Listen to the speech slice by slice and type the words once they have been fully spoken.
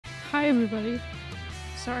Hi everybody.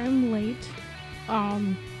 Sorry I'm late. Was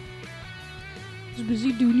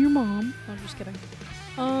busy doing your mom. No, I'm just kidding.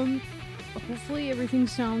 Um, Hopefully everything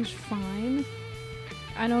sounds fine.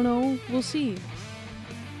 I don't know. We'll see.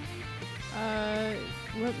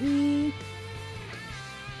 Let me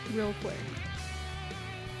real quick.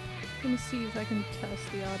 Let me see if I can test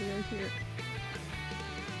the audio here.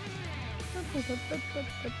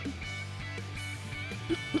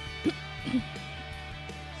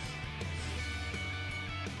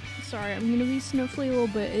 Sorry, I'm gonna be sniffly a little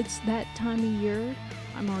bit. It's that time of year.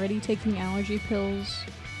 I'm already taking allergy pills.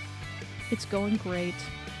 It's going great.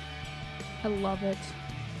 I love it.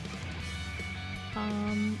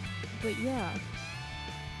 But yeah.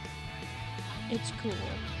 It's cool.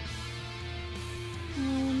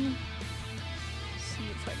 See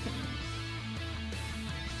if I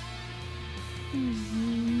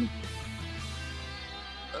can.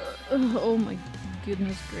 Oh my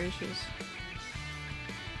goodness gracious.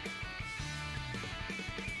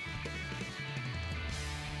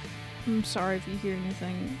 I'm sorry if you hear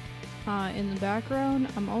anything in the background.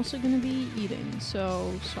 I'm also gonna be eating,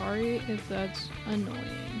 so sorry if that's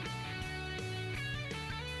annoying.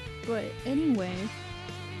 But anyway,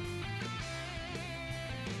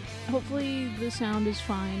 hopefully the sound is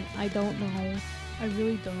fine. I don't know. I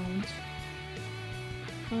really don't.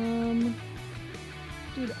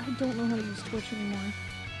 Dude, I don't know how to use Twitch anymore.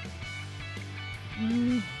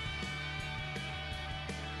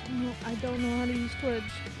 No, I don't know how to use Twitch.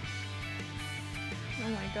 Oh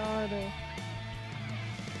my god.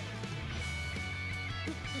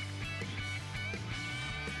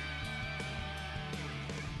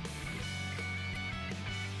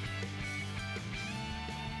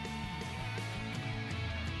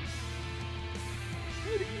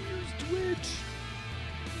 How do you use Twitch?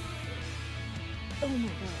 Oh my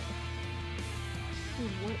god.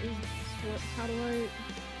 Dude, what is this? How do I...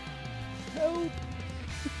 Help!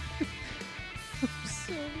 I'm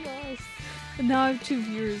so lost. And now I have 2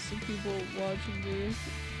 viewers of people watching me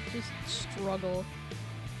just struggle.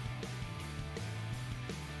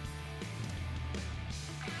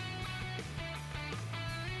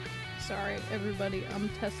 Sorry, everybody. I'm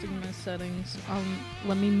testing my settings.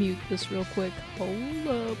 Let me mute this real quick. Hold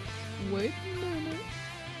up. Wait a minute.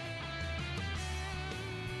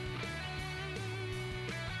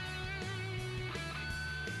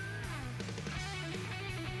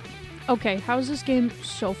 Okay, how is this game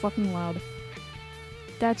so fucking loud?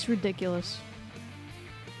 That's ridiculous.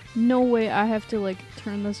 No way I have to, like,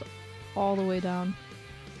 turn this all the way down.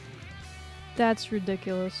 That's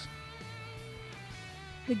ridiculous.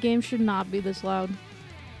 The game should not be this loud.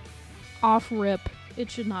 Off rip.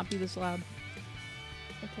 It should not be this loud.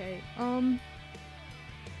 Okay,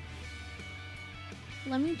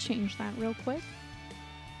 let me change that real quick.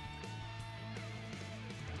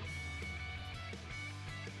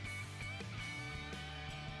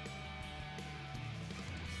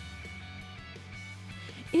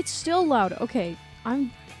 It's still loud. Okay, I'm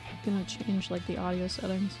gonna change, like, the audio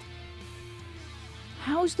settings.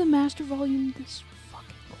 How's the master volume this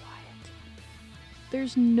fucking quiet?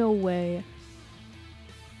 There's no way.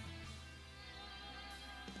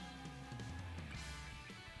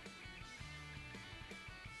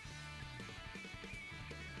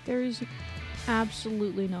 There's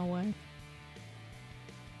absolutely no way.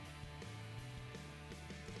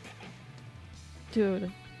 Dude.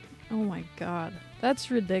 Oh my god.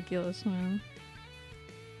 That's ridiculous, man.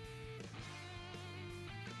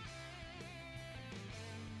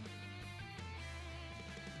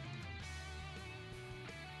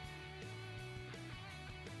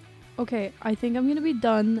 Okay, I think I'm gonna be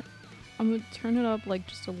done. I'm gonna turn it up, like,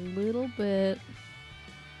 just a little bit.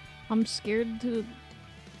 I'm scared to,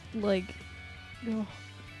 like... Oh.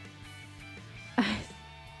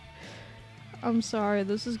 I'm sorry,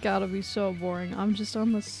 this has gotta be so boring. I'm just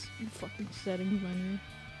on this fucking settings menu.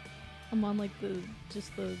 I'm on, like, in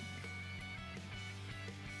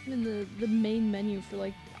the main menu for,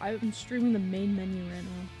 like, I'm streaming the main menu right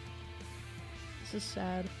now. This is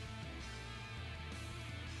sad.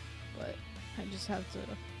 But I just have to,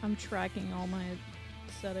 I'm tracking all my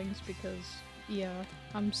settings because, yeah,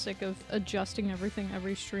 I'm sick of adjusting everything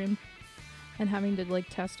every stream and having to, like,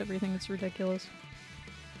 test everything. It's ridiculous.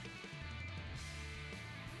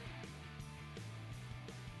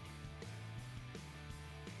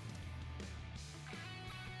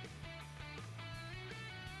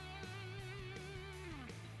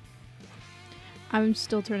 I'm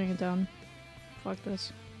still turning it down. Fuck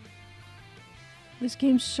this. This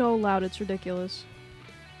game's so loud, it's ridiculous.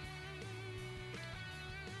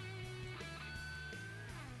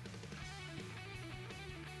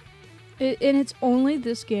 And it's only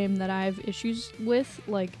this game that I have issues with,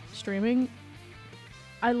 like, streaming.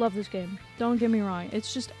 I love this game. Don't get me wrong.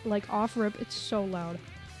 It's just, like, off rip, it's so loud.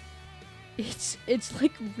 It's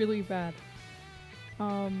like, really bad.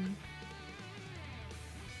 How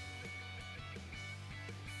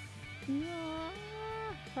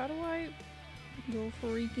do I go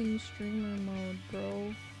freaking streamer mode,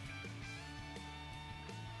 bro?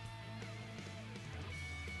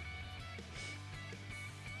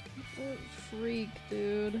 What freak,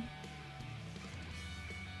 dude?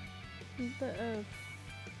 What the F?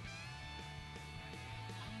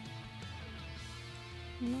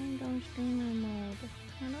 How do I go streamer mode?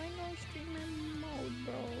 How do I go streamer mode,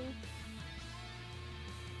 bro?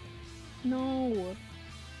 No!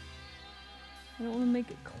 I don't want to make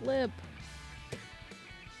a clip.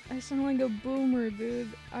 I sound like a boomer, dude.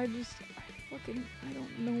 I don't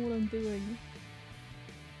know what I'm doing.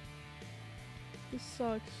 This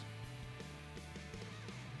sucks.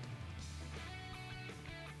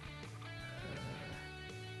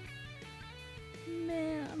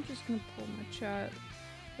 Man, I'm just gonna pull my chat.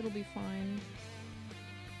 It'll be fine.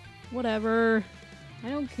 Whatever. I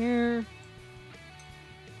don't care.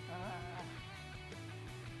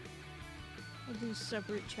 I'll do a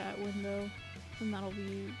separate chat window, and that'll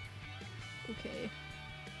be okay.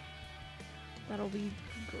 That'll be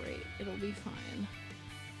great. It'll be fine.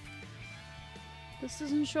 This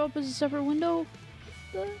doesn't show up as a separate window?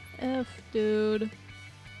 The F, dude.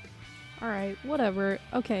 Alright, whatever.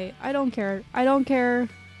 Okay, I don't care. I don't care.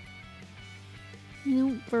 You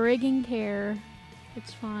don't friggin' care.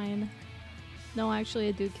 It's fine. No, actually,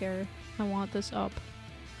 I do care. I want this up.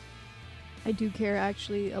 I do care,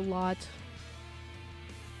 actually, a lot.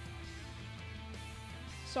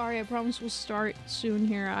 Sorry, I promise we'll start soon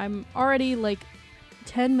here. I'm already, like,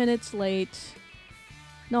 10 minutes late.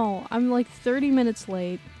 No, I'm like 30 minutes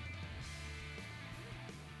late.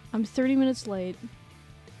 I'm 30 minutes late.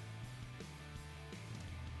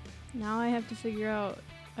 Now I have to figure out...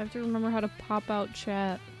 I have to remember how to pop out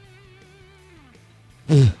chat.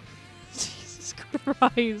 Jesus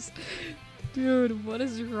Christ. Dude, what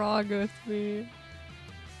is wrong with me?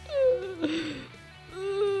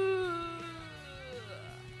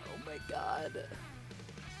 God.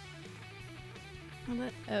 How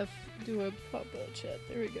the F do I pop out chat?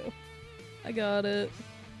 There we go. I got it.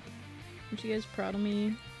 Aren't you guys proud of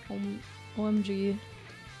me? OMG.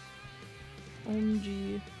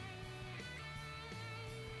 OMG.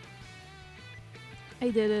 I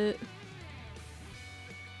did it.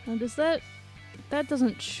 Now does that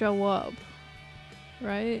doesn't show up,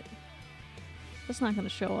 right? That's not gonna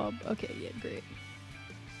show up. Okay, yeah, great.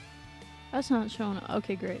 That's not showing up.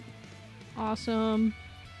 Okay, great. Awesome.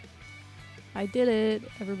 I did it,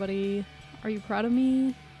 everybody. Are you proud of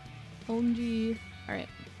me? OMG. Alright,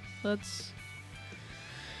 let's...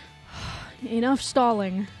 Enough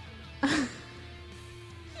stalling.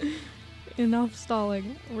 Enough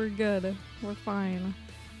stalling. We're good. We're fine.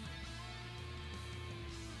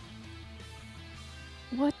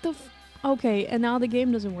 What the f- Okay, and now the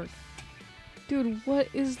game doesn't work. Dude, what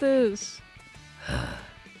is this?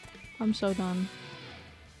 I'm so done.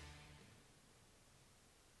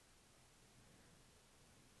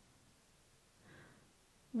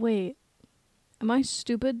 Wait. Am I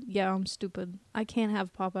stupid? Yeah, I'm stupid. I can't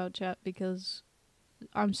have pop-out chat because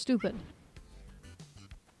I'm stupid.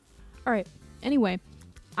 Alright, anyway.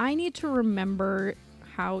 I need to remember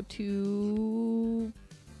how to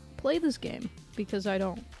play this game because I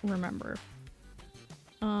don't remember.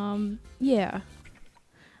 Yeah.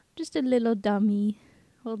 Just a little dummy.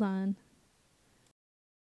 Hold on.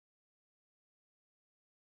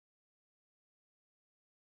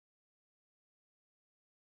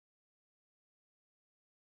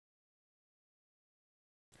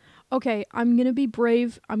 Okay, I'm gonna be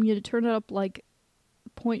brave. I'm gonna turn it up like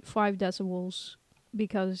 0.5 decibels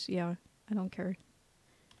because, yeah, I don't care.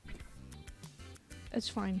 It's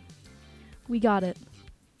fine. We got it.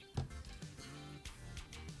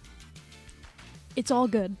 It's all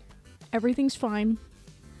good. Everything's fine.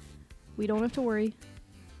 We don't have to worry.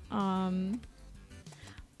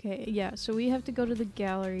 Okay, yeah, so we have to go to the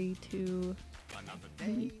gallery to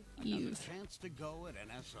meet Eve. Chance to go at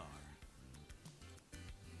NSR.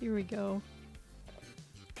 Here we go.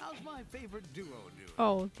 How's my favorite duo doing?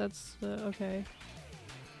 Oh, that's okay.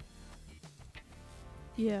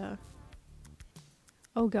 Yeah.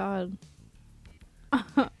 Oh god.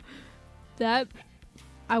 That,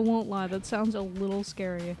 I won't lie, that sounds a little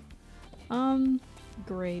scary.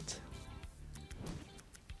 Great.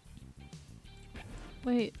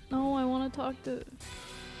 Wait, no, I want to talk to...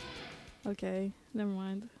 Okay, never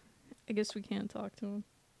mind. I guess we can't talk to him.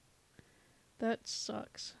 That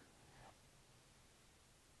sucks.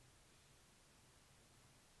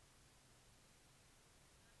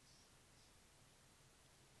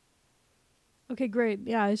 Okay, great.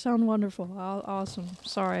 Yeah, I sound wonderful. Awesome.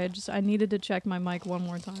 Sorry, I needed to check my mic one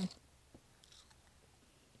more time.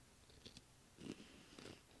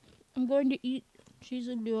 I'm going to eat cheese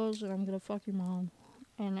and noodles, and I'm gonna fuck your mom,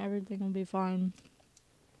 and everything will be fine.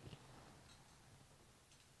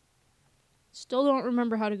 Still don't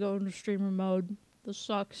remember how to go into streamer mode. This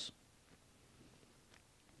sucks.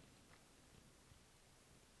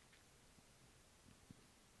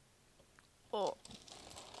 Oh.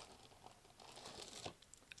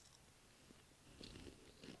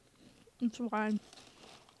 It's fine.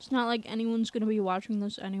 It's not like anyone's gonna be watching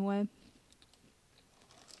this anyway.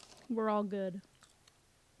 We're all good.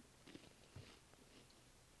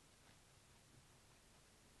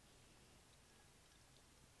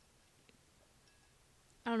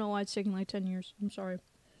 I don't know why it's taking like 10 years. I'm sorry.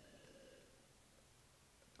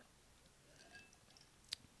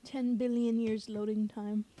 10 billion years loading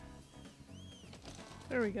time.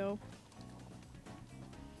 There we go.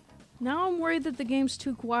 Now I'm worried that the game's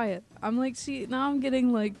too quiet. I'm like, see, now I'm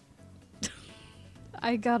getting like...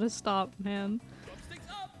 I gotta stop, man.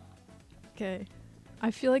 Okay. I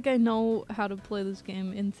feel like I know how to play this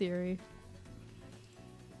game in theory.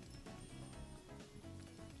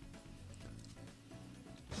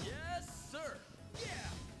 Yes, sir. Yeah.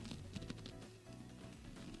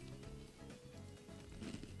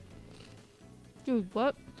 Dude,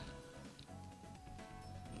 what?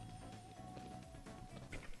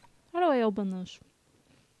 How do I open this?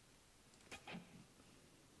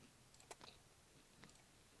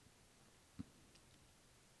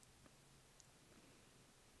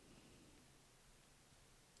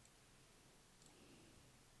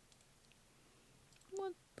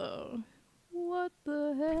 What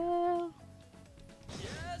the hell?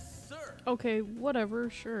 Yes, sir. Okay, whatever,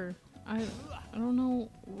 sure. I don't know.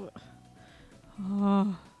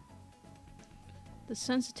 The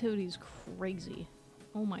sensitivity is crazy.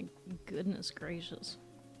 Oh my goodness gracious.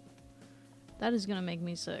 That is gonna make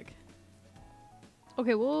me sick.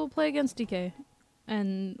 Okay, we'll play against DK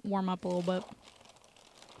and warm up a little bit.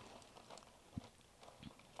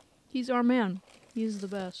 He's our man. He's the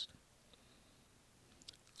best.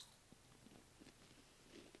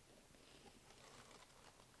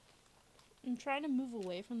 I'm trying to move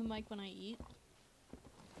away from the mic when I eat.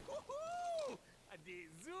 Adik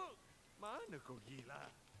Zuk, mana kau gila?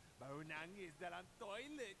 Baru nangis dalam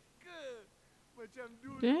toilet ke? Macam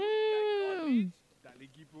dulu kat college. Tak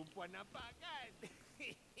lagi perempuan nampak kan?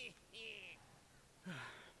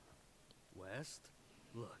 West,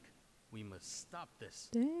 look, we must stop this.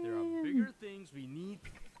 Damn. There are bigger things we need.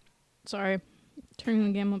 Sorry.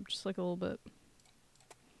 Turning the game up just like a little bit.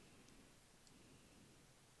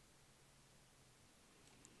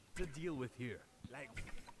 To deal with here. Like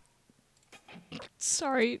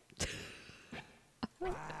Sorry.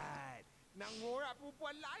 what? Nak ngorak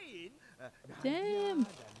perempuan lain? Damn.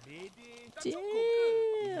 Nadia dan Lady. Tak cukup ke?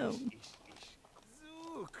 Damn. Ish.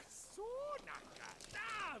 Zuk, so nakal.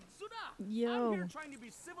 Damn, Suda! Yo. I'm here trying to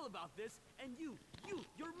be civil about this, and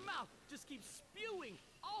your mouth just keeps spewing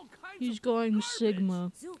all kinds He's of going garbage.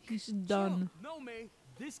 Sigma. Zook, He's done. No, May.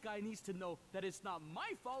 This guy needs to know that it's not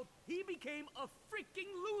my fault he became a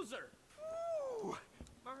freaking loser.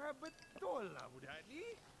 Marah betul lah budak ni.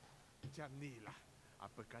 Macam ni lah.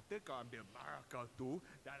 Apa kata kau ambil marah kau tu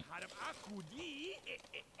dan hadap aku di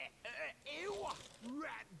Ewa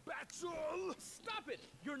Rat Battle. Stop it!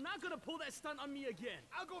 You're not gonna pull that stunt on me again.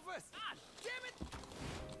 I'll go first. Ah, damn it!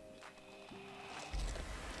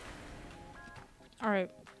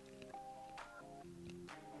 Alright.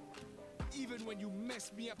 Even when you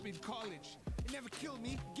messed me up in college, it never killed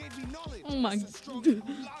me, gave me knowledge. Oh my It's stronger,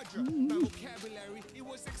 larger. My vocabulary, it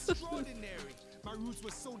was extraordinary. My roots were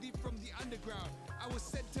so deep from the underground. I was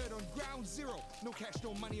centered on ground zero. No cash,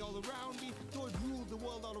 no money all around me. Though it ruled the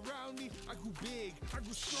world all around me. I grew big, I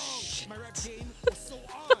grew strong. My rap game was so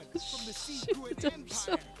on. From the sea grew an I'm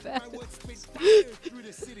so empire. bad. My words spit fire through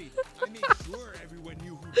the city. I made sure everyone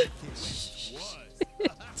knew who the kid was.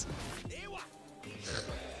 Ewa!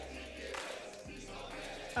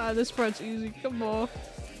 Ah, this part's easy. Come on.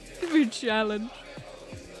 Give me a challenge.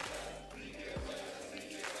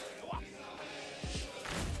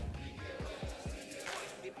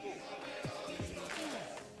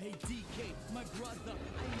 Hey DK, my brother,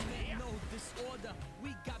 I make no disorder.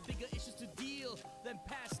 We got bigger issues to deal than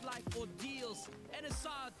past life ordeals.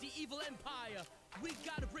 NSR, the evil empire. We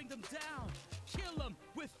gotta bring them down, kill them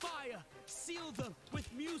with fire, seal them with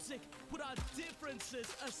music, put our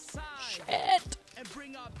differences aside, Shit. and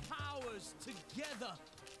bring our powers brothers together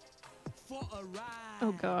for a ride.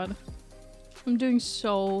 Oh god. I'm doing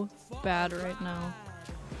so bad right now.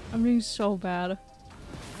 I'm doing so bad.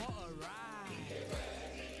 For a ride.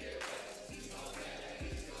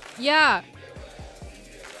 Yeah!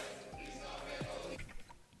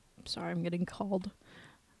 I'm sorry, I'm getting called.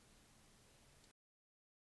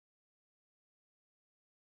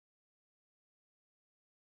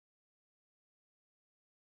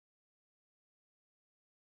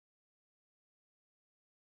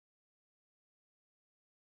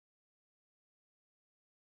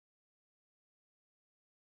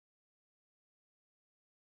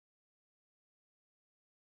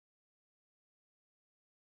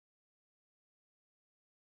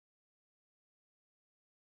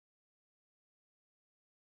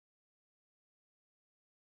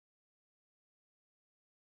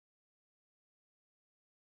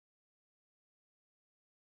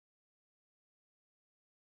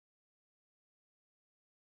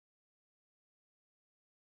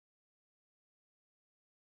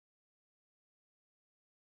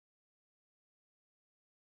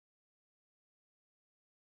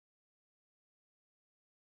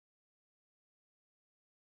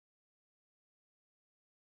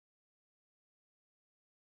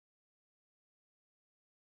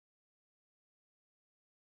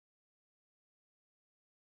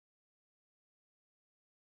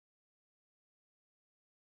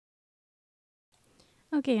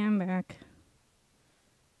 Okay, I'm back.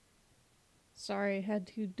 Sorry, I had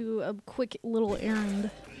to do a quick little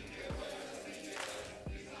errand.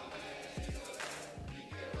 Easy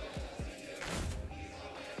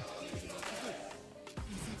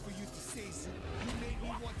for you to say, so you made me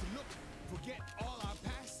want to look. Forget all our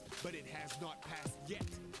past, but it has not passed yet.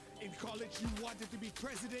 In college, you wanted to be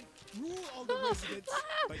president, rule all the residents,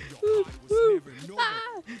 but your heart was never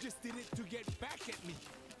noble. You just did it to get back at me.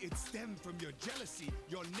 It stemmed from your jealousy,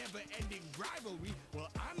 your never-ending rivalry. Well,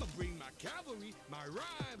 I'ma bring my cavalry, my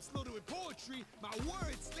rhymes loaded with poetry, my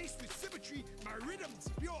words laced with symmetry, my rhythms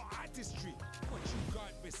pure artistry. What you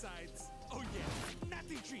got besides? Oh yeah,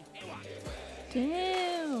 nothing tree. Ewa.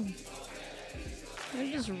 Damn!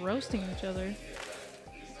 They're just roasting each other.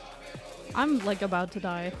 I'm like about to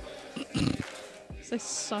die. 'Cause I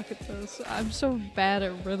suck at this. I'm so bad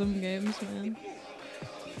at rhythm games, man.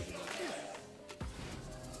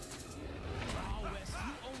 Prowess,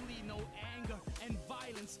 you only know anger and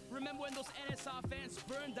violence. Remember when those NSR fans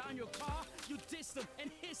burned down your car? You dissed them and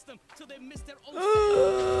hissed them till they missed their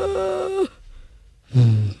own.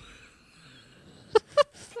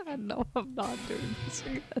 No, I'm not doing this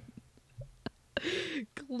again.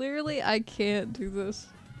 Clearly, I can't do this.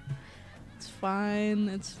 It's fine,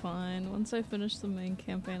 it's fine. Once I finish the main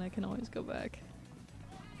campaign, I can always go back.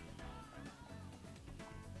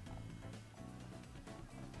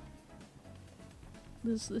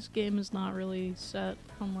 This game is not really set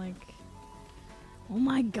on like... Oh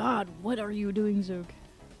my god, what are you doing, Zook?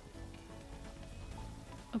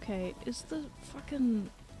 Okay, is the fucking...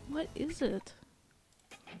 What is it?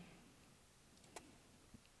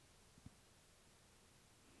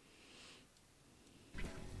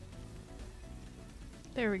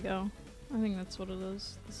 There we go. I think that's what it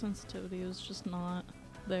is. The sensitivity is just not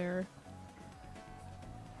there.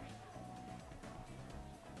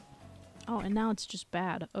 Oh, and now it's just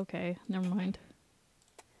bad. Okay, never mind.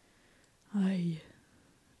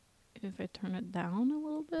 If I turn it down a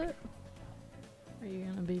little bit? Are you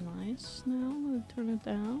gonna be nice now and turn it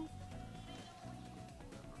down?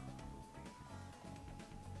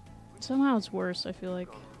 Somehow it's worse, I feel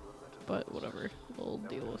like. But whatever, we'll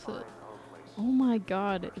deal with it. Oh my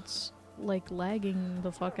god, it's like lagging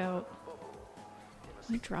the fuck out.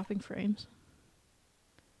 Am I dropping frames?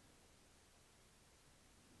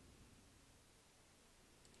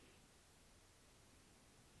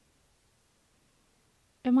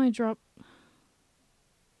 Am I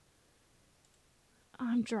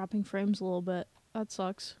I'm dropping frames a little bit. That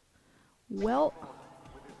sucks. Well,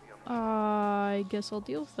 I guess I'll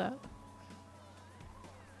deal with that.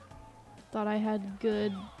 Thought I had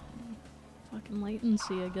good fucking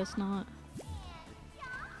latency, I guess not.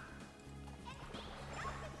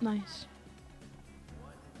 Nice.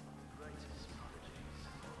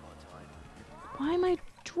 Why am I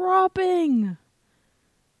dropping?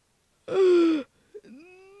 I'm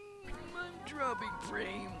dropping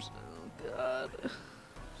frames. Oh god.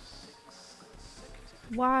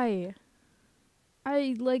 Why?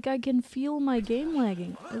 I can feel my game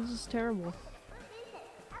lagging. This is terrible.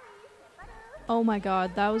 Oh my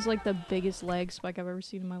god, that was like the biggest lag spike I've ever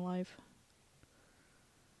seen in my life.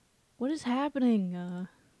 What is happening?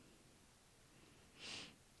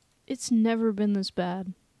 It's never been this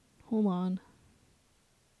bad. Hold on.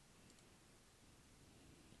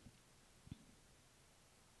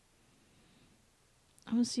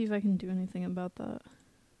 I'm gonna see if I can do anything about that.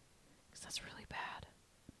 Because that's really bad.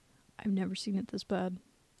 I've never seen it this bad.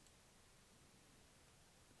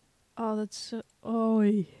 Oh, that's so...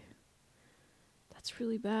 Oy. That's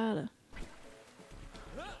really bad.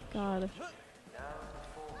 God.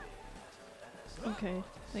 Okay,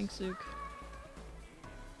 thanks, Zook.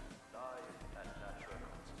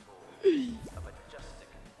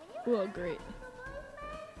 Well, great.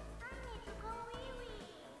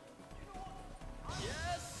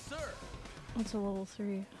 Yes, sir. What's a level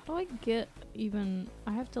 3? How do I get even...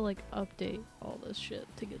 I have to, like, update all this shit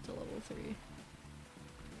to get to level 3.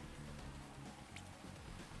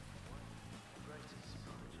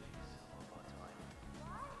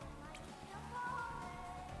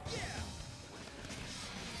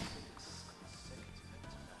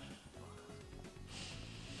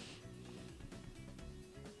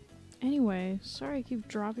 Anyway, sorry I keep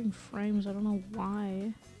dropping frames, I don't know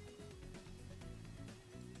why.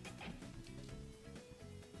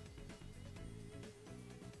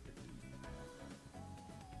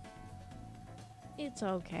 It's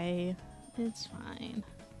okay. It's fine.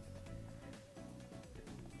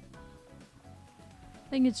 I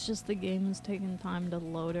think it's just the game is taking time to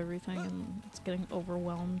load everything and it's getting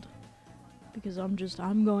overwhelmed. Because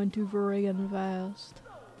I'm going too friggin' fast.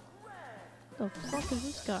 The fuck is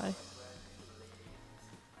this guy?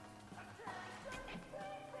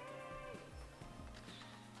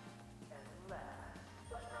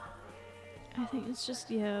 I think it's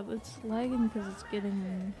just, yeah, it's lagging because it's getting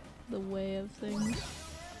in the way of things.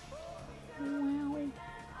 Wow.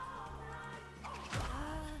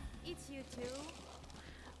 It's you too.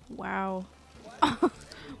 Wow.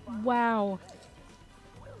 Wow.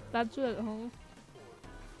 That's it, huh?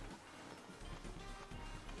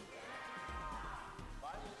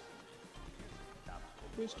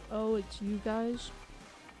 Just, oh, it's you guys?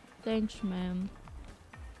 Thanks, man.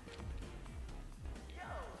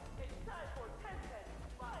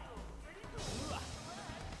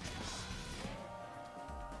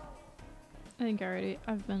 I think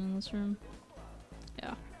I've been in this room.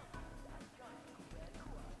 Yeah.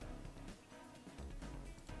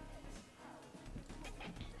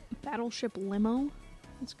 Battleship limo?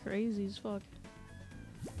 That's crazy as fuck.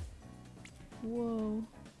 Whoa.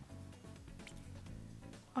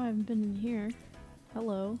 I haven't been in here.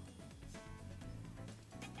 Hello.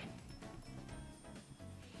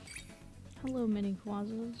 Hello, mini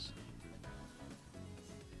Quazas.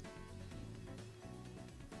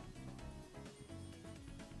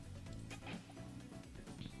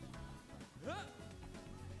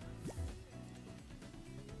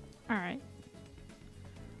 Alright.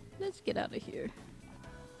 Let's get out of here.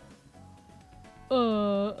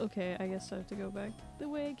 Okay, I guess I have to go back the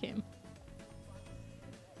way I came.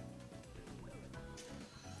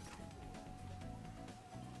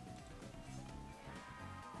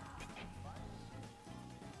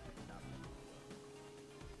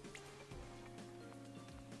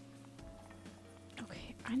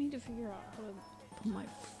 Okay, I need to figure out how to put my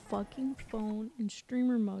fucking phone in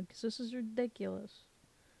streamer mode, because this is ridiculous.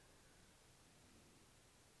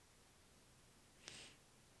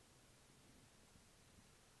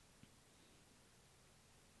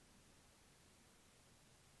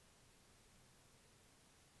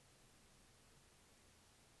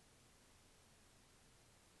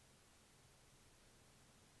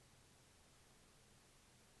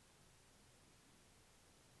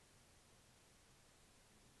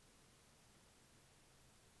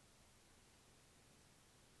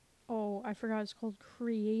 Oh, I forgot it's called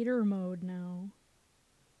creator mode now.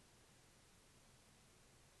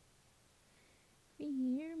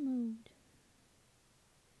 Creator mode.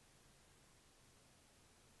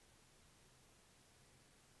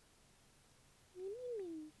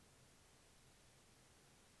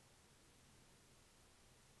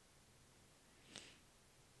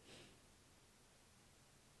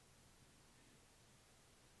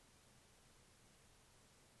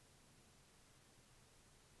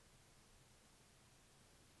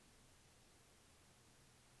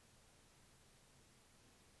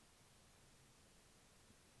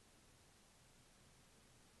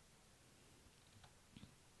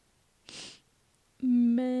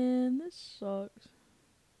 Man, this sucks.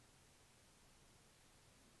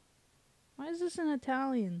 Why is this in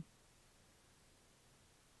Italian?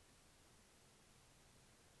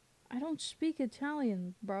 I don't speak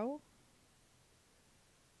Italian, bro.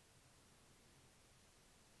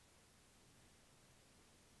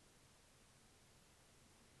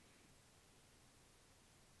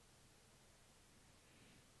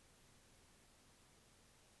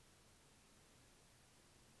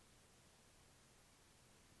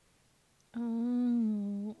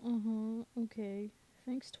 Okay.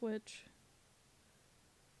 Thanks, Twitch.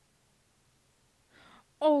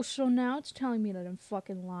 Oh, so now it's telling me that I'm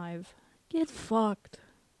fucking live. Get fucked.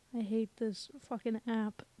 I hate this fucking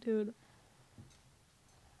app, dude.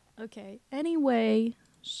 Okay. Anyway,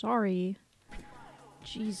 sorry.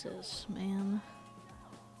 Jesus, man.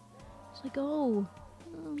 It's like, oh,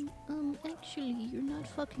 actually, you're not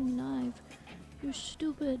fucking live. You're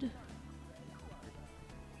stupid.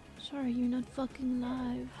 Sorry, you're not fucking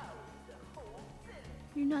live.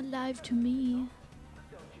 You're not live to me.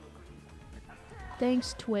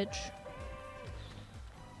 Thanks, Twitch.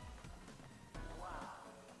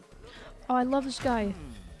 Oh, I love this guy.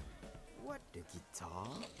 What the guitar?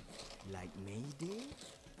 Like Mayday?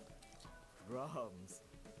 Drums?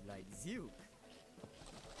 Like Zook?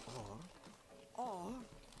 Or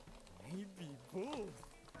maybe both?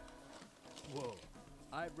 Whoa.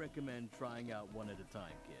 I'd recommend trying out one at a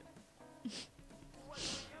time, kid.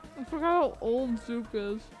 I forgot how old Zook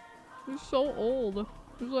is. He's so old.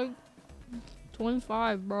 He's like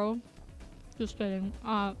 25, bro. Just kidding.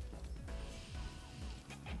 I'm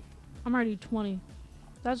already 20.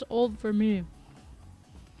 That's old for me.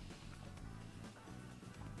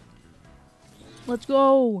 Let's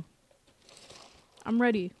go. I'm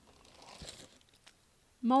ready.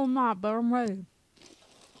 No, I'm not, but I'm ready.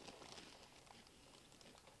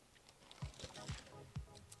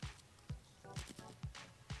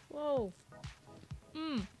 Whoa.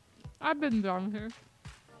 I've been down here.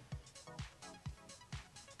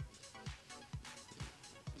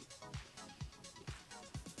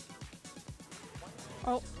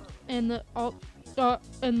 Oh, and the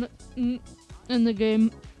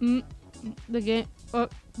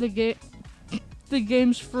the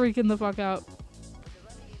game's freaking the fuck out.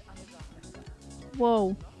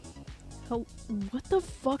 Whoa. What the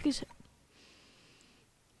fuck is...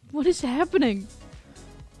 What is happening?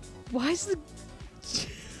 Why is the...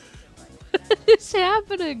 What is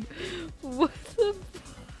happening? What the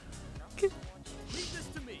fuck? Leave this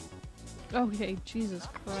to me. Okay, Jesus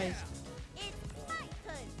Christ.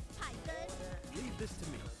 Leave this to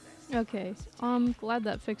me. Okay, I'm glad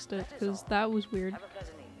that fixed it, because that was weird.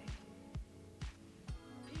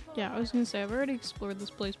 Yeah, I was gonna say, I've already explored this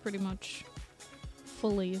place pretty much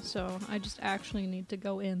fully, so I just actually need to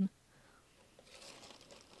go in.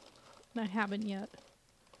 I haven't yet.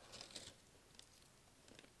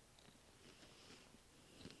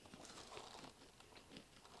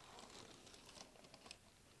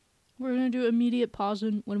 We're gonna do immediate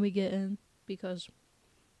pausing when we get in, because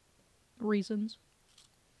reasons.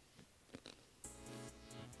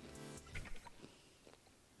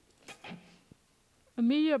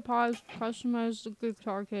 Immediate pause, customize the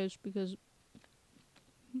guitar case because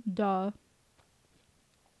duh.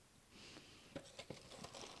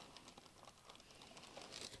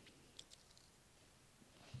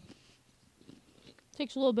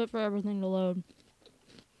 Takes a little bit for everything to load.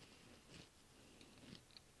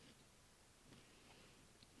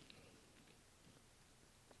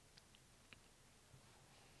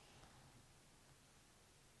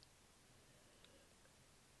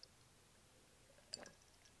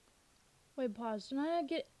 Wait, pause. Did I not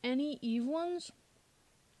get any Eve ones?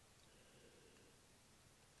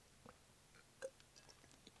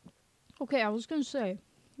 Okay, I was gonna say,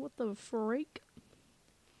 what the freak?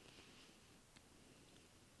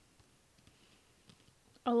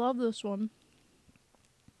 I love this one.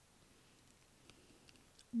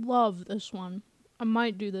 Love this one. I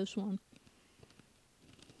might do this one.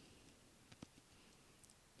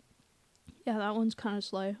 Yeah, that one's kind of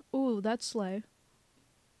slay. Ooh, that's slay.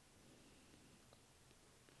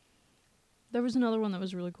 There was another one that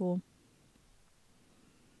was really cool.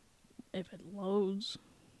 If it loads.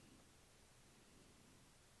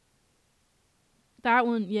 That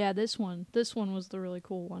one, yeah, this one. This one was the really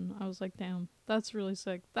cool one. I was like, damn, that's really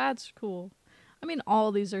sick. That's cool. I mean, all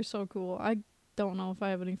of these are so cool. I don't know if I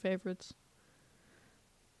have any favorites.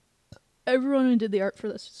 Everyone who did the art for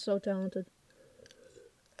this is so talented.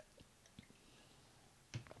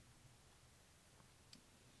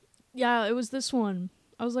 Yeah, it was this one.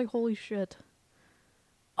 I was like, holy shit.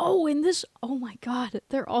 Oh, and this... Oh my god,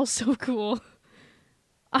 they're all so cool.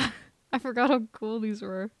 I forgot how cool these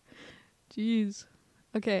were. Jeez.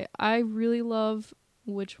 Okay, I really love...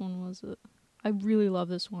 Which one was it? I really love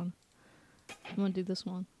this one. I'm gonna do this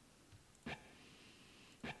one.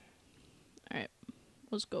 Alright,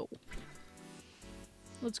 let's go.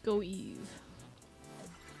 Let's go, Eve.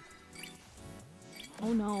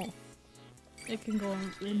 Oh no. It can go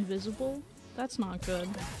invisible? That's not good.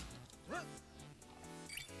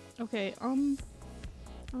 Okay, I don't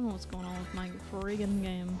know what's going on with my friggin'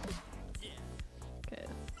 game. Okay.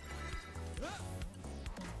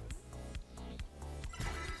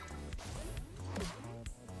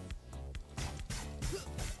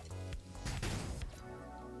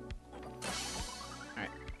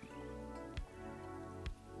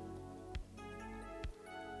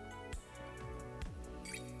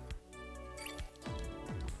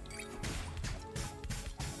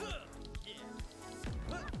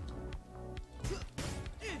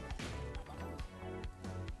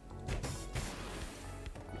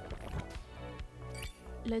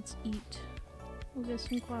 Let's eat. We'll get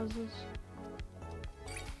some quazzles.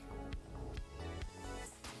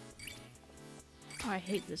 Oh, I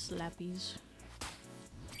hate the slappies.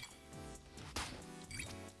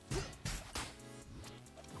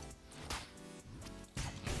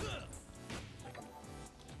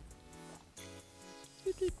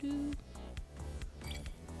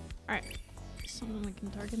 Alright. Someone we can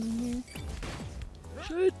target in here.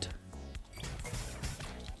 Shit!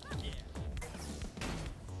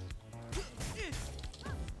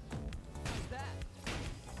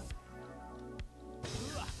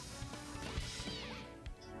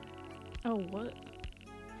 Oh, what?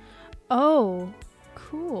 Oh,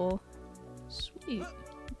 cool. Sweet.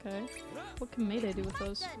 Okay. What can Mayday do with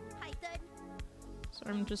those? So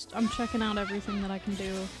I'm checking out everything that I can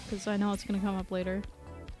do, because I know it's gonna come up later.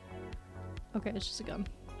 Okay, it's just a gun.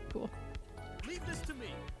 Cool. Leave this to me.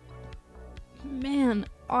 Man,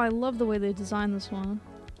 oh, I love the way they designed this one.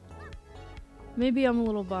 Maybe I'm a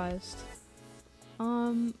little biased.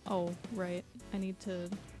 Oh, right. I need to...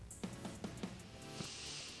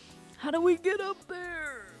 How do we get up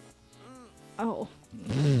there? Oh.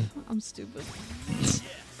 I'm stupid.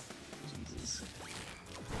 Jesus.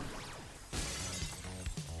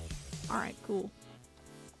 Alright, cool.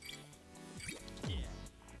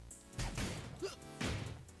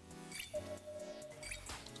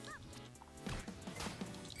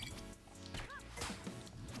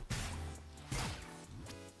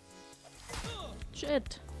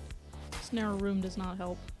 Shit. This narrow room does not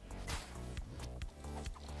help.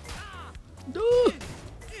 Duh!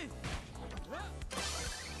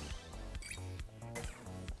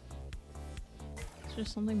 Is there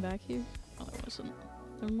something back here? Oh, there wasn't.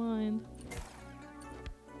 Never mind.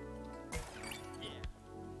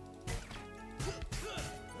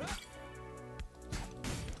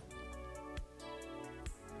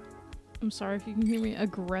 I'm sorry if you can hear me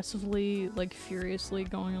aggressively, like furiously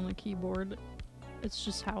going on the keyboard. It's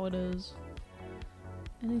just how it is.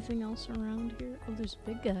 Anything else around here? Oh, there's a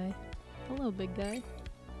big guy. Hello, big guy.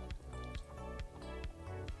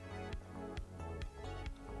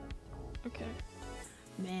 Okay.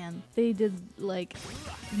 Man, they did, like,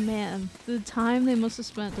 man, the time they must have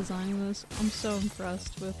spent designing this, I'm so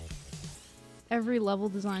impressed with. Every level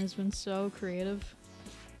design has been so creative.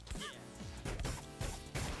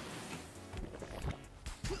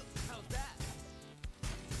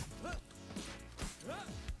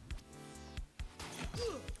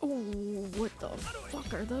 Oh, what the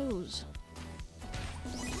fuck are those?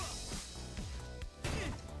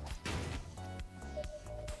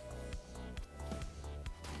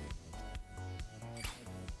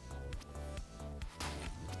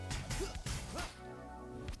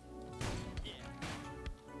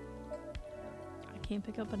 I can't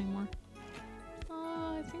pick up anymore.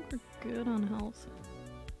 I think we're good on health.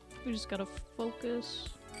 We just gotta focus,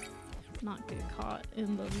 not get caught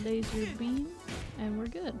in the laser beam, and we're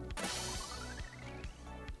good.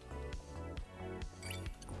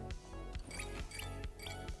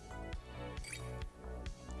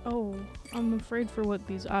 Oh, I'm afraid for what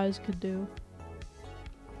these eyes could do.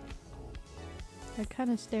 They're kind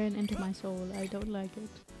of staring into my soul. I don't like it.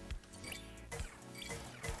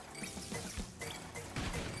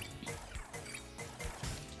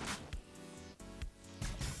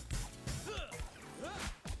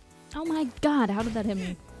 Oh my god, how did that hit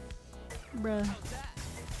me? Bruh.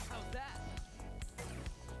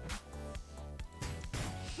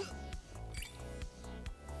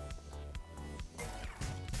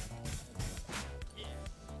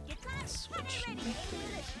 Switch.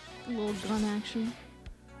 A little gun action.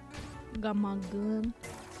 Got my gun.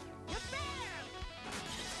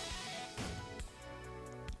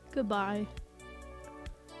 Goodbye.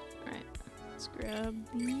 Alright, let's grab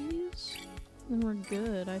these. Then we're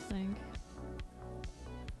good, I think.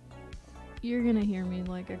 You're gonna hear me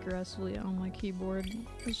like aggressively on my keyboard.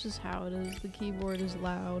 It's just how it is. The keyboard is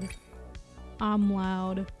loud. I'm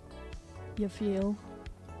loud. You feel?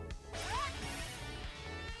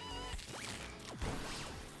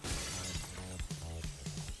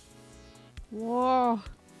 Whoa!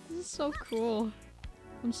 This is so cool.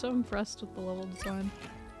 I'm so impressed with the level design.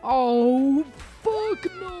 Oh, fuck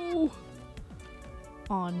no!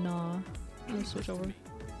 Oh, nah. I'm gonna switch over.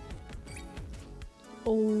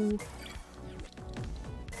 Oh.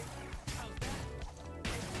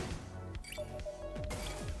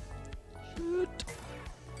 Shit.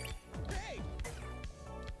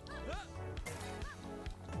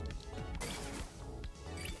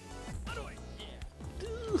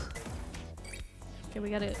 Okay, we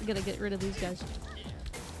gotta get rid of these guys.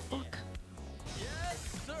 Fuck.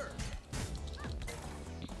 Yes, sir.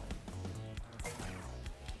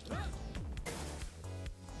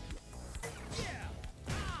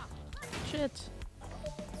 Shit.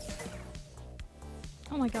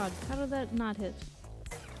 Oh my god, how did that not hit?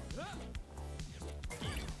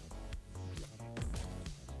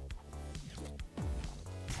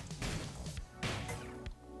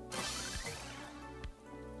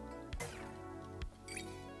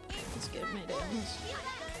 Let's get melee on this.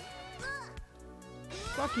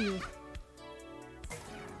 Fuck you.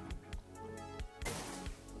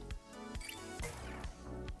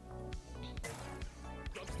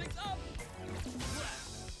 Drumsticks up.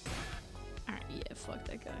 Alright, yeah, fuck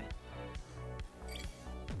that guy.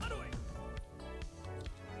 Other way.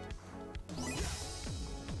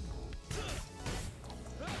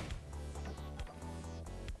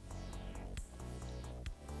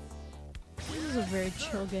 This is a very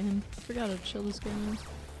chill game. I forgot how chill this game is.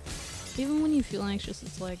 Even when you feel anxious,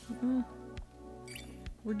 it's like,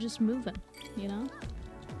 we're just moving, you know?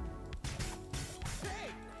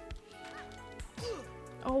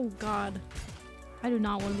 Oh god. I do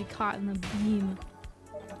not want to be caught in the beam.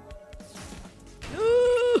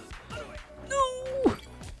 No!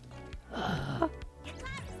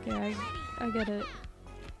 Okay, I gotta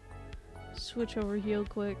switch over heal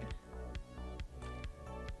quick.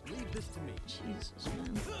 Leave this to me. Jesus,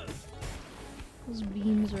 man. Those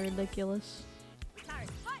beams are ridiculous. Start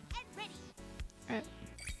hot and ready. Alright.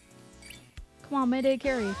 Come on, Mayday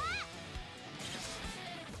carry.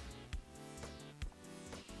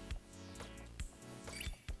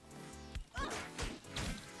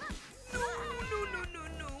 No.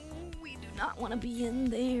 We do not want to be in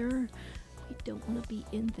there. We don't want to be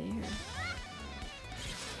in there.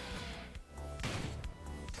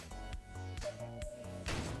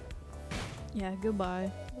 Yeah,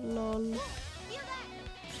 goodbye. Lol.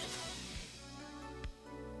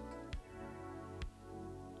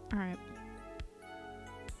 Alright.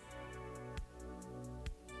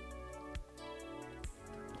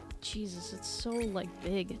 Jesus, it's so, like,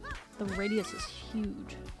 big. The radius is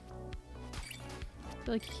huge. I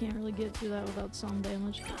feel like you can't really get through that without some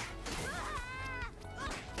damage.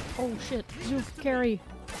 Oh shit, Zook carry!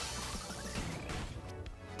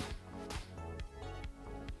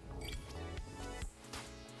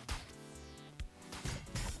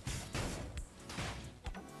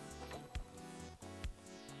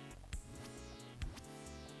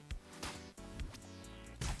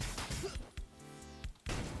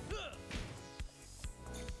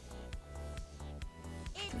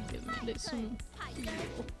 Give me some heal.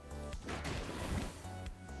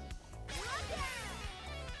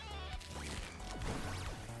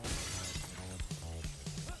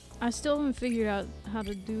 I still haven't figured out how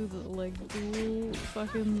to do the, like, dual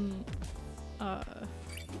fucking, like,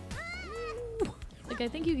 I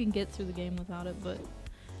think you can get through the game without it, but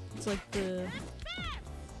it's like the...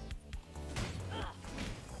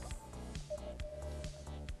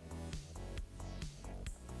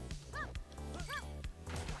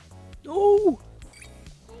 Oh!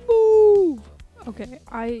 Move! Okay,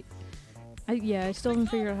 yeah, I still haven't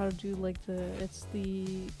figured out how to do, like, it's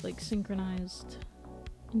the, like, synchronized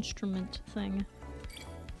instrument thing.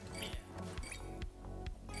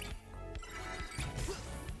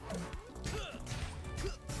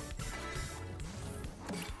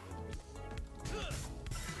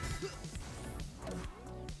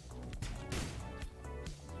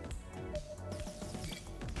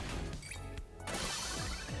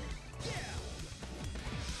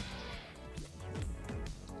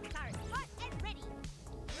 Start hot and ready.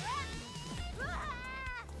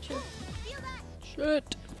 Shit. Feel that?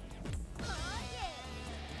 Shit! Oh yeah.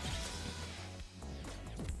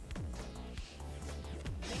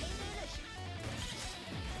 Ready to shoot.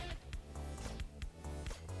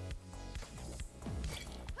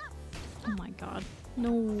 Oh my god.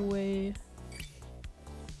 No way.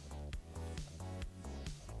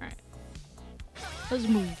 Alright. Let's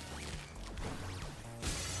move.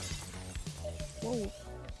 Whoa.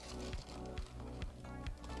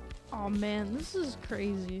 Oh man, this is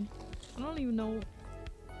crazy. I don't even know.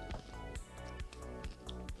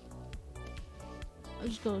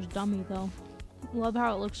 This goes dummy though. Love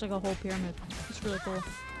how it looks like a whole pyramid. It's really cool.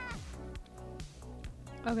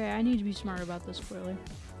 Okay, I need to be smart about this clearly.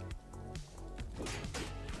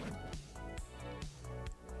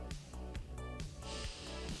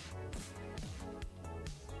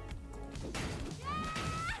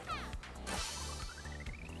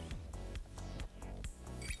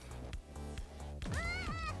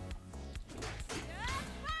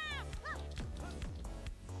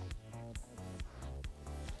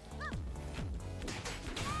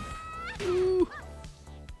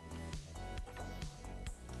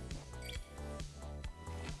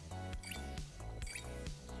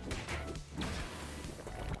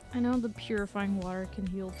 know the purifying water can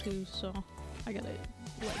heal too, so I gotta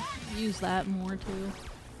like use that more too.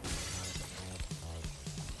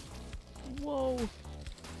 Whoa.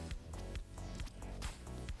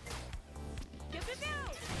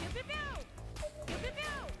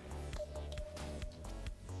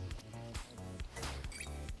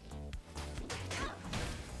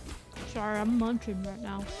 Sorry, I'm munching right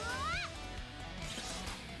now.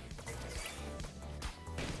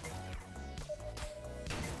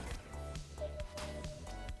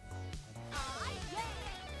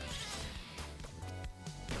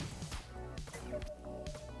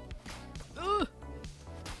 Ugh.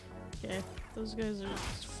 Okay, those guys are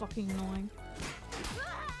just fucking annoying.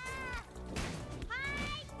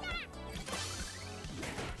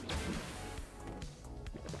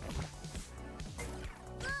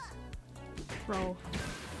 Bro.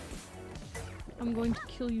 I'm going to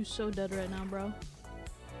kill you so dead right now, bro.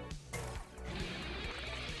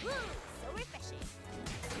 So refreshing.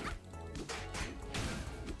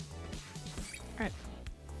 Alright.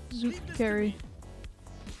 Zoop carry.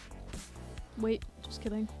 Wait, just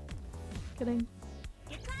kidding. Kidding.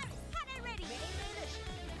 Get Clarus, hot and ready.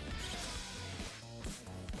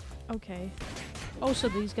 Okay. Oh, so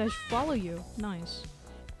these guys follow you. Nice.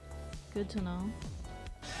 Good to know.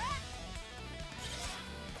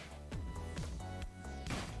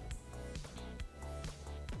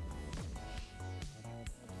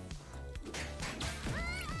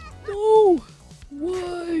 No!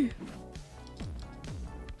 Why?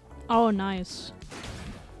 Oh, nice.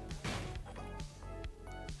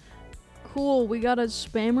 Cool, we got a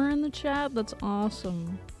spammer in the chat? That's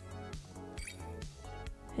awesome.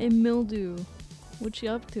 Hey, Mildew. What you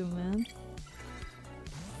up to, man?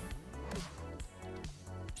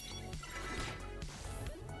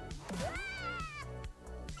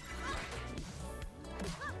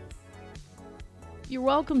 You're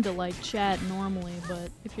welcome to, like, chat normally, but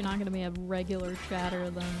if you're not gonna be a regular chatter,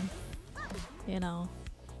 then, you know,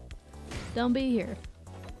 don't be here.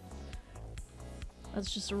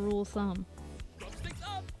 That's just a rule of thumb.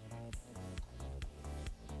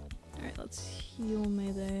 Alright, let's heal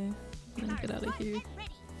Mayday. And then get out of here.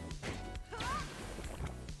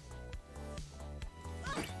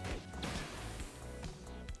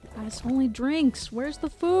 Guys, only drinks. Where's the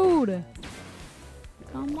food?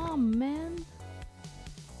 Come on, man.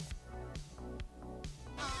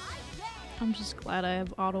 I'm just glad I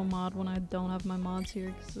have auto mod when I don't have my mods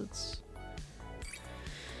here, because it's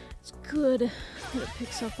good that it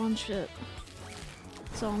picks up on shit.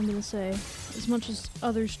 That's all I'm gonna say. As much as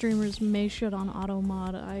other streamers may shit on auto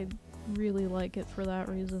mod, I really like it for that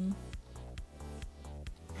reason.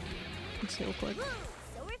 Let's heal quick.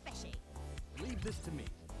 So refreshing. Leave this to me.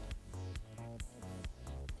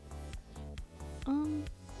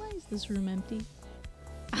 Why is this room empty?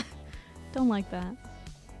 Don't like that.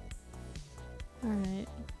 Alright.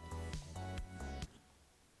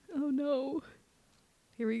 Oh no.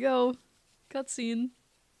 Here we go. Cutscene.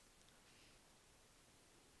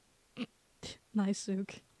 Nice,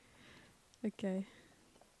 Zook. Okay.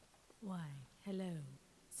 Why, hello,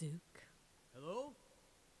 Zook. Hello?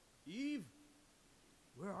 Eve?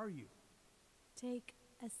 Where are you? Take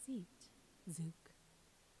a seat, Zook.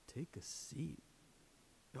 Take a seat.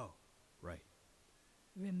 Oh, right.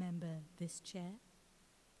 Remember this chair?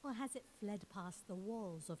 Or has it fled past the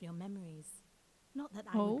walls of your memories? Not that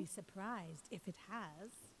I Oh? would be surprised if it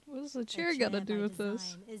has. What does the A chair got to by do with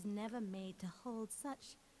this? design is never made to hold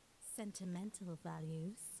such sentimental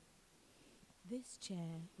values. This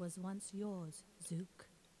chair was once yours, Zook,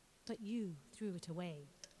 but you threw it away.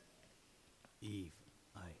 Eve,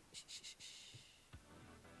 Shh, shh, shh, shh.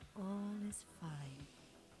 All is fine.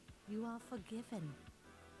 You are forgiven.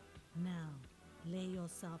 Now, lay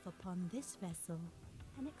yourself upon this vessel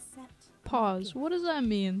and accept. my Pause. gift. What does that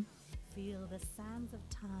mean? Feel the sands of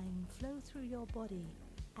time flow through your body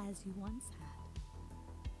as you once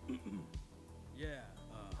had. Yeah,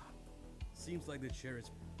 seems like the chair is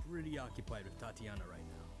pretty occupied with Tatiana right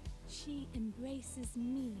now. She embraces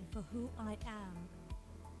me for who I am.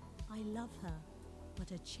 I love her,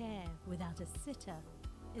 but a chair without a sitter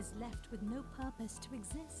is left with no purpose to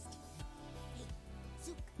exist. Hey,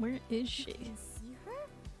 Zook, Where is you she? can see her?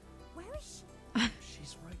 Where is she?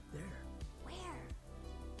 She's right there. Where?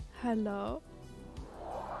 Hello?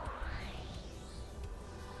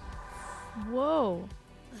 Whoa.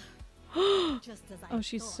 Just as I Oh,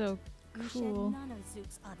 she's thought. so You cool. shed none of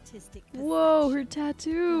Zook's artistic Whoa, her perfection.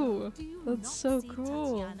 tattoo. Do you That's not so see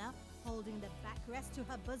cool. Tatiana holding the backrest to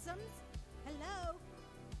her bosoms? Hello?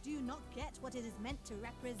 Do you not get what it is meant to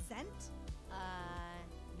represent?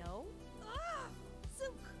 No? Ah!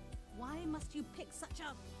 Zook! Why must you pick such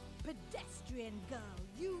a pedestrian girl,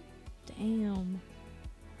 you. Damn.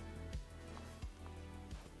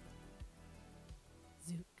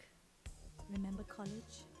 Zook, remember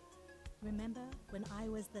college? Remember when I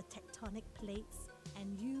was the tectonic plates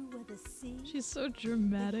and you were the sea? She's so The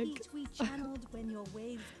dramatic. heat we channeled when your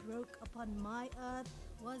waves broke upon my earth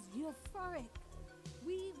was euphoric.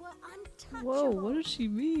 We were untouchable. Whoa, what does she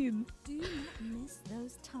mean? Do you not miss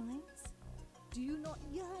those times? Do you not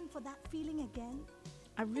yearn for that feeling again?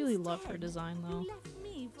 I really love her Instead, design you though. left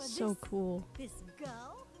me for So this, cool. this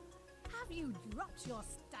girl? Have you dropped your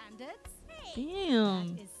standards?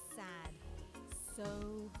 Damn. That is sad. So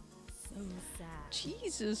sad.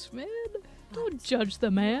 Jesus, man. Don't judge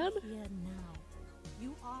the man. Here now.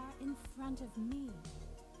 You are in front of me.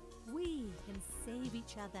 We can save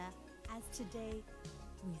each other as today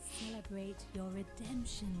we celebrate your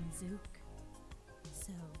redemption, Zook.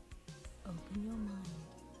 So, open your mind,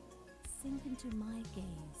 sink into my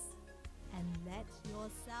gaze, and let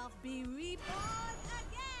yourself be reborn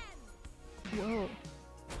again! Whoa.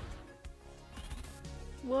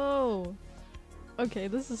 Whoa. Okay,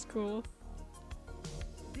 this is cool.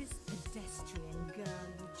 This pedestrian girl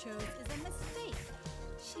you chose is a mistake.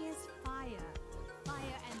 She is fire.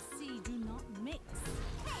 Fire and sea do not mix.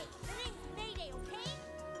 Hey, the name's Mayday, okay?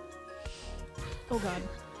 Oh god.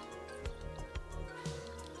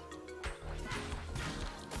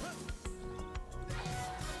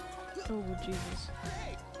 Oh Jesus.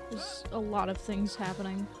 There's a lot of things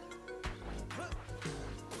happening.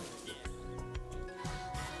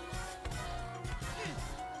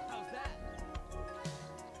 How's that?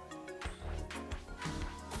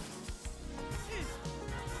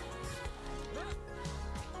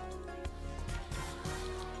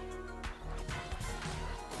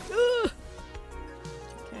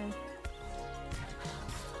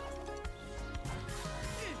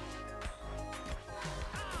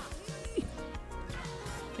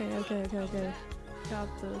 Okay. Okay.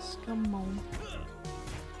 Got this. Come on.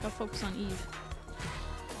 Gotta focus on Eve.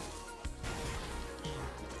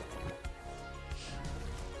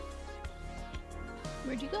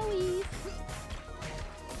 Where'd you go, Eve?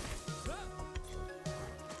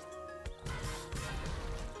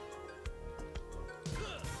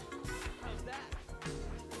 How's that?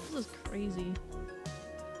 This is crazy.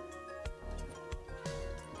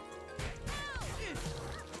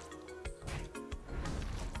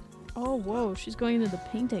 Oh, whoa, she's going into the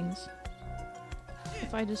paintings.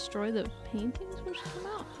 If I destroy the paintings, will she come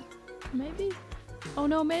out? Maybe? Oh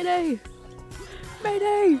no, Mayday!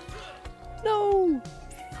 Mayday! No!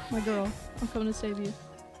 My girl, I'm coming to save you.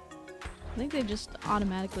 I think they just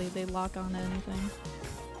automatically, they lock on to anything.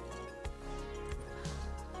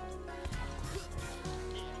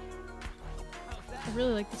 I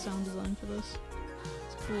really like the sound design for this.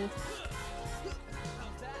 It's cool.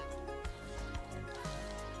 How's that?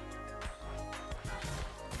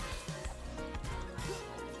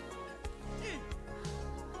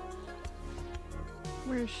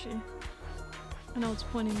 Where is she? I know it's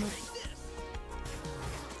pointing with.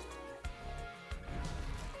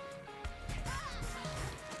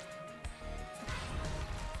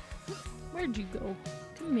 Where'd you go?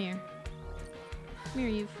 Come here. Come here,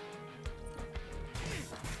 Eve.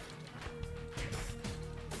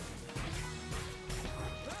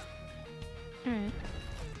 Alright.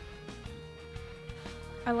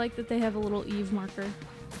 I like that they have a little Eve marker.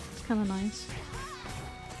 It's kind of nice.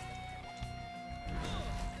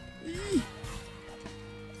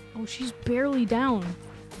 Oh, she's barely down.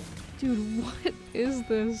 Dude, what is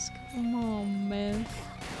this? Come on, man.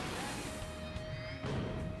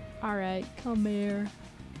 Alright, come here.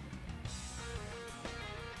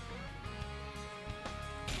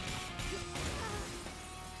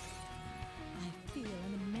 I feel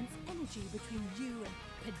an immense energy between you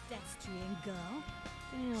and pedestrian girl.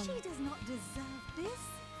 Damn. She does not deserve this.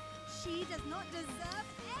 She does not deserve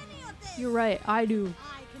any of this. You're right, I do.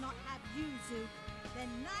 I cannot have you, Zook. Then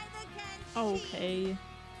neither can she. Okay.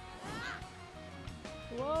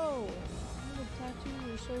 Whoa. The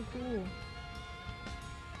tattoos are so cool.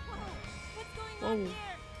 Whoa, what's going Whoa. on here?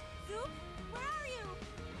 Zook, where are you?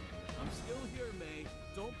 I'm still here, May.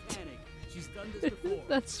 Don't panic. She's done this before.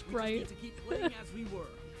 That's We right. just need to keep playing as we were.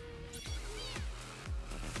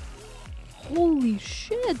 Holy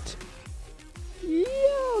shit! Yeah,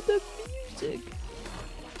 the music!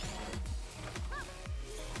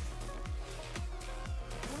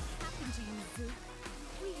 What happened to you, Zook?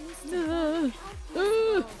 We used to Uh, have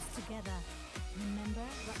countless worlds together. Remember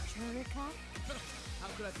Rapturica? How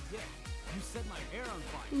could I forget? You set my hair on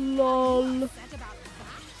fire. LOL. Said about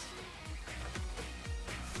that?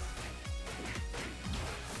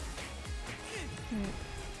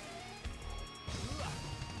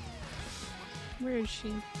 Where is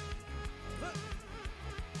she?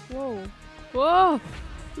 Whoa. Whoa!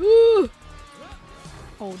 Ooh!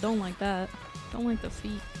 Oh, don't like that. Don't like the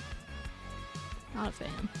feet. Not a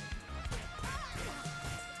fan.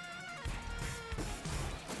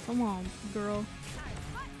 Come on, girl.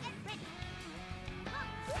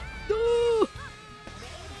 Ooh! Leave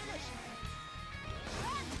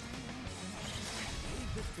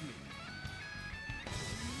this to me.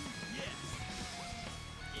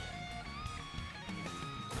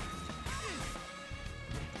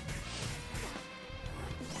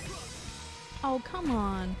 Oh, come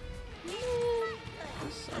on. Man,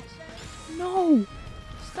 this sucks. No!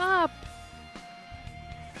 Stop!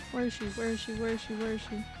 Where is she? Where is she? Where is she? Where is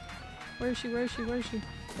she? Where is she? Where is she? Where is she?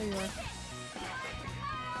 There you are.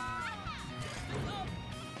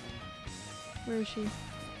 Where is she?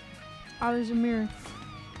 Oh, there's a mirror.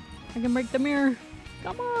 I can break the mirror.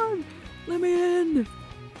 Come on! Let me in!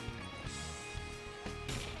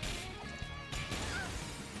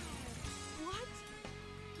 What?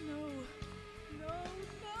 No. No,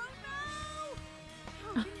 no, no!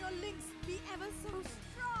 How can your links be ever so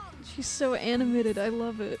strong? She's so animated. I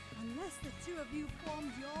love it. Unless the two of you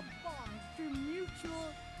formed your bond through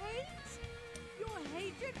mutual hate? Your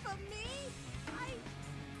hatred for me?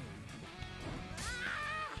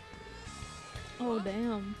 Oh,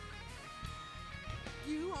 damn.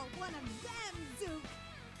 You are one of them, Zook!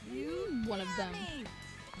 You one of them. Me.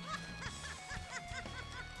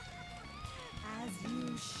 As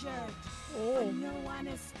you should. Oh. But no one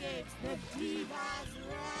escapes the Diva's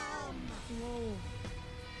realm. Whoa.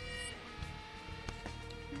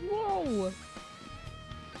 Whoa!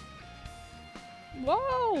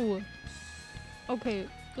 Whoa! Okay,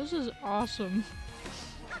 this is awesome.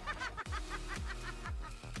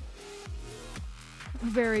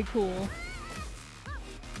 Very cool.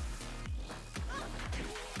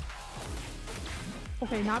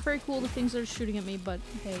 Okay, not very cool the things that are shooting at me, but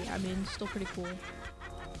hey, I mean, still pretty cool.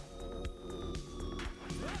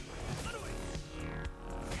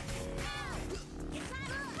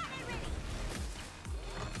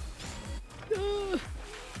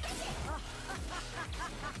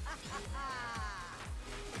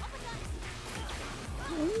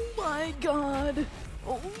 Oh my god!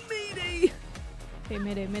 Oh, Mayday! Okay,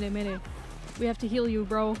 Mayday, Mayday, Mayday. We have to heal you,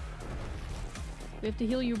 bro. We have to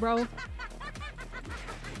heal you, bro.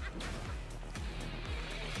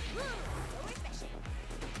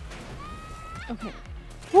 Okay.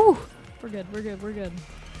 Woo! We're good, we're good, we're good.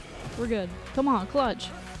 We're good. Come on, clutch.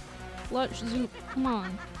 Clutch, Zoop, come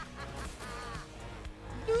on.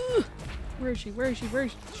 Where is she? Where is she? Where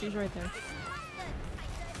is she? She's right there.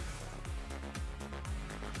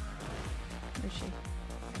 Where is she?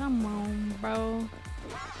 Come on, bro.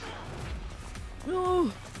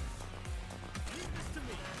 No!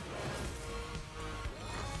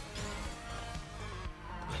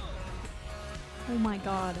 Oh my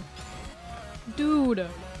god. Dude!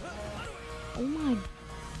 Oh my...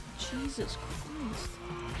 Jesus Christ.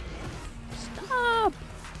 Stop!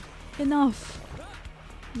 Enough!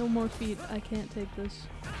 No more feet. I can't take this.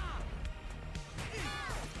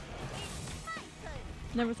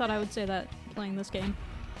 Never thought I would say that playing this game.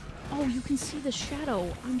 Oh, you can see the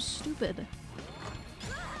shadow. I'm stupid.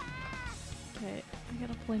 Okay, I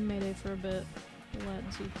gotta play Mayday for a bit.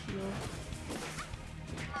 Let Zook heal.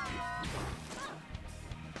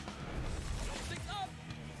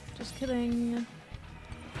 Just kidding.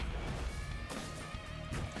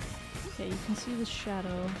 Okay, you can see the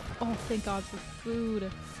shadow. Oh, thank God for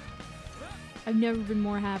food. I've never been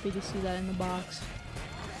more happy to see that in the box.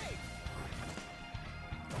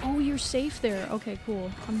 Oh, you're safe there. Okay,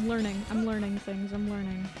 cool. I'm learning things. I'm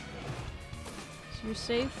learning. So you're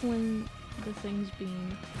safe when the thing's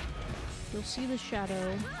beam. You'll see the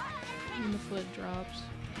shadow when the foot drops.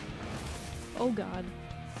 Oh God.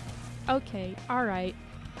 Okay, alright.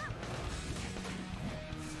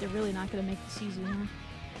 They're really not gonna make this easy, huh?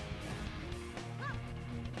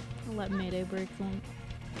 I'll let Mayday break them.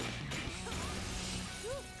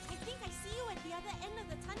 I think I see you at the other end of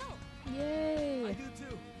the tunnel. Yay! I do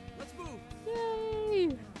too. Let's move.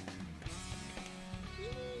 Yay!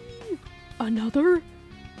 Another?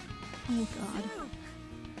 Oh God. Zook,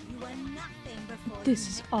 you were nothing before This you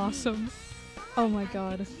is met me. awesome. Oh my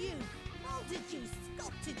God. You, molded you,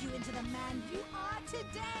 sculpted you into the man you are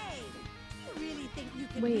today. You really think you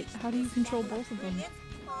can Wait, reach how do you this control level of both of them? brilliance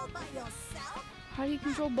all by yourself? How do you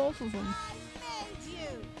control both of them? I made you,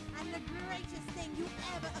 and the greatest thing you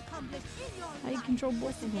ever accomplished in your How do you life control was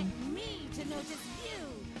both to of get them? me to notice you.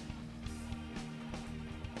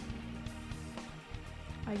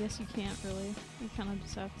 I guess you can't really. You kind of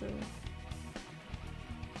just have to.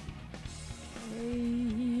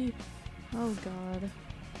 Okay. Oh god.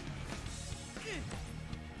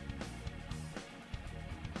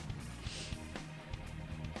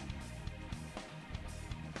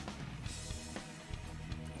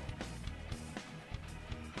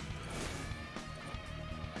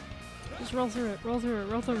 Just roll through it, roll through it,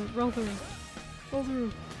 roll through it, roll through it. Roll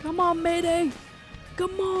through. Come on, Mayday!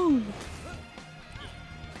 Come on!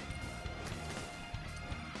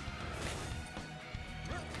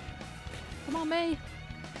 Come on, May!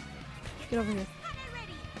 Get over here.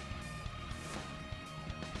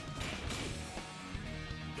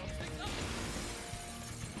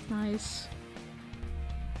 Nice.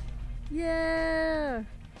 Yeah!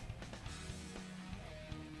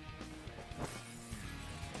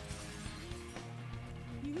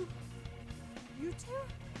 You two?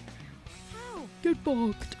 How? Get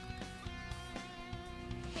bonked.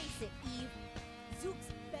 Face it, Eve. Zook's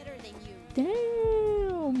better than you.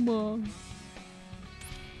 Damn!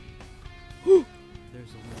 There's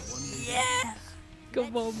only one way. Yeah!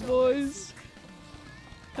 Come on, boys.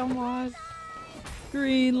 Come on.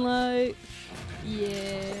 Green light.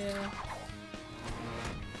 Yeah.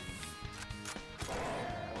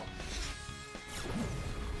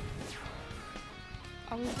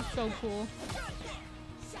 Oh, this is so cool.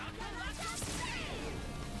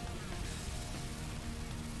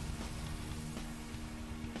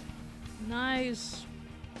 Nice.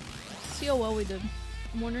 See how well we did.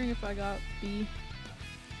 I'm wondering if I got B.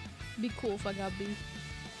 Be cool if I got B.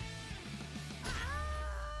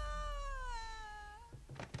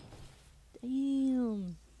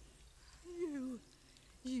 Damn.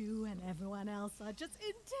 You and everyone else are just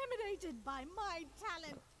intimidated by my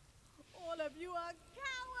talent. All of you are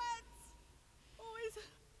cowards. Always.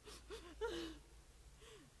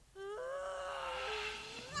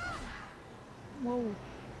 Whoa.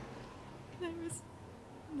 There is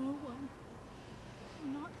no one,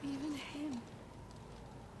 not even him.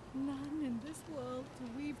 None in this world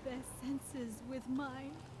to weave their senses with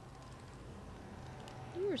mine.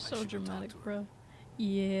 You were so should go talk dramatic, to her. bro.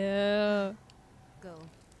 Yeah. Go.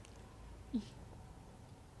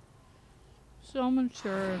 So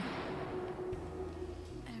mature.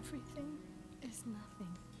 Everything is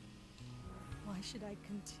nothing. Why should I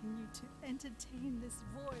continue to entertain this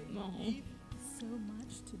void? No. So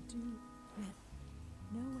much to do with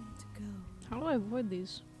nowhere to go. How do I avoid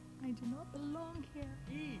these? I do not belong here.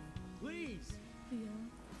 Eve, please. The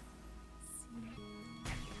earth,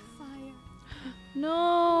 sea, fire.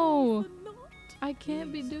 No! For naught. I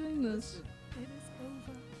can't be doing this. It is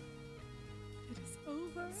over. It is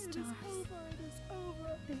over. It is over. It is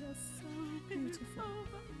over. They are so beautiful.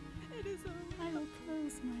 It is over. I will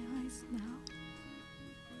close my eyes now.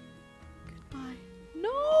 Goodbye.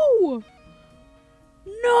 No!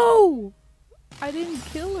 No! I didn't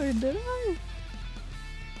kill her, did I?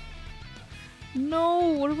 No,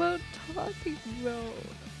 what about talking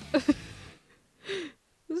about?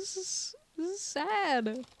 This is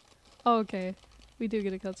sad. Oh, okay. We do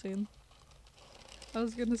get a cutscene. I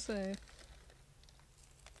was gonna say.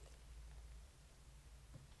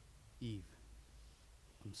 Eve,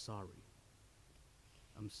 I'm sorry.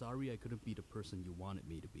 I'm sorry I couldn't be the person you wanted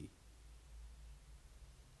me to be.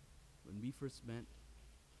 When we first met,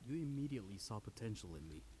 you immediately saw potential in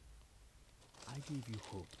me. I gave you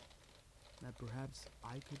hope that perhaps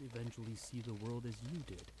I could eventually see the world as you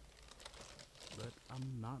did. But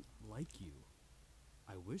I'm not like you.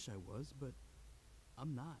 I wish I was, but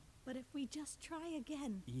I'm not. But if we just try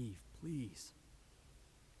again. Eve, please.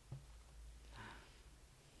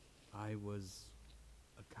 I was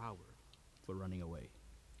a coward for running away.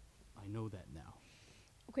 I know that now.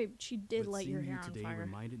 Okay, but she did But light your seeing hair you on today fire.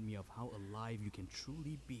 reminded me of how alive you can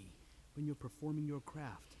truly be when you're performing your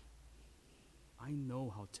craft. I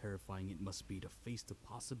know how terrifying it must be to face the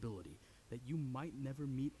possibility that you might never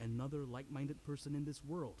meet another like-minded person in this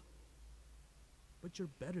world. But you're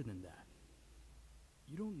better than that.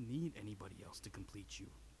 You don't need anybody else to complete you.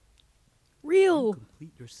 You Real!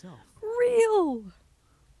 complete yourself. Real!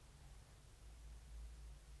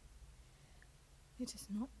 It is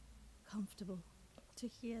not comfortable to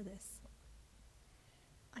hear this.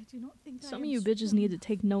 I do not think Some of you bitches need to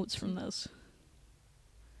take notes from this.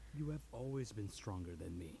 You have always been stronger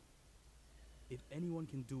than me. If anyone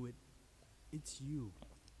can do it, it's you,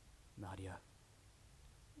 Nadia.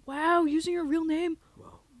 Wow, using your real name?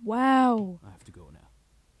 Well, Wow. I have to go now.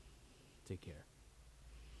 Take care.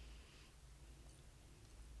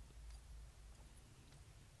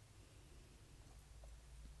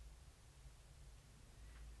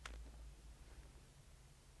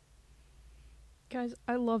 Guys,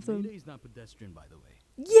 I love them. Mayday's not pedestrian, by the way.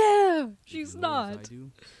 Yeah! If you She's know as I not.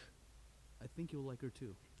 do, I think you'll like her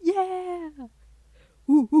too. Yeah!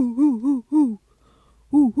 Ooh, ooh, ooh, ooh, ooh.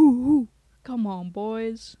 Ooh, ooh, ooh. Come on,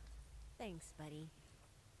 boys. Thanks, buddy.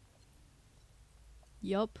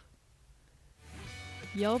 Yup.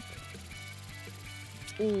 Yup.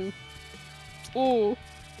 Ooh. Ooh.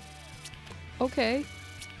 Okay.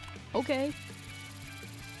 Okay.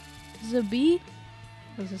 Is it a B?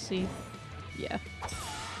 Or is it a C? Yeah.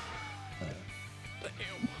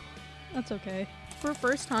 That's okay. For a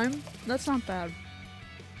first time, that's not bad.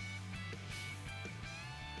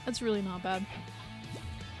 That's really not bad.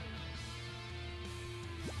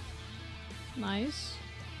 Nice.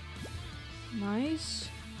 Nice.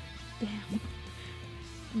 Damn.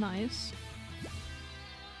 Nice.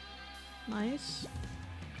 Nice.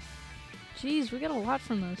 Jeez, we got a lot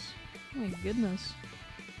from this. Oh my goodness.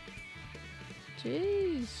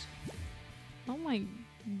 Jeez. Oh my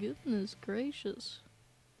goodness gracious.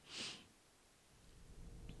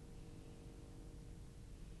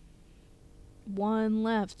 One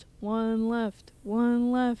left. One left.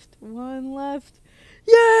 One left. One left.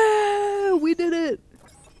 Yeah! We did it!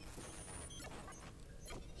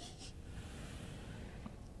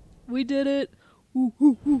 We did it! Ooh,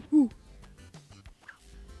 ooh, ooh, ooh.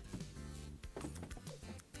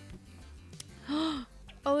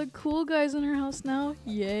 All the cool guys in our house now?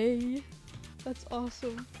 Yay! That's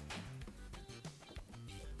awesome.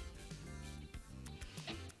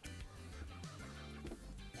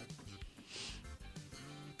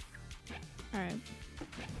 Alright.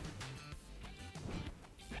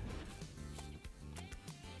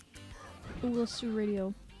 Ooh, let's do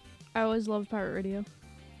radio. I always loved pirate radio.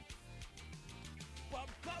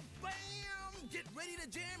 Bam! Get ready to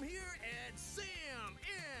jam here at Sam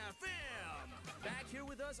FM. Back here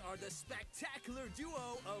with us are the spectacular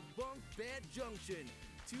duo of Bunk Bed Junction.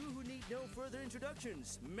 Two who need no further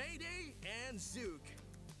introductions, Mayday and Zook.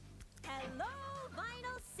 Hello,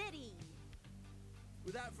 Vinyl City.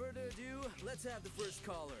 Without further ado, let's have the first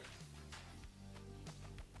caller.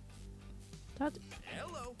 That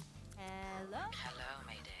Hello. Hello. Hello,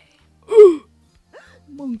 Mayday.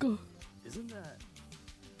 manga. Isn't that?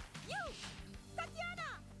 You,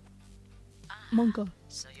 Tatiana. Manga.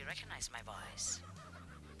 So you recognize my voice.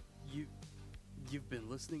 You've been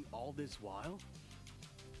listening all this while?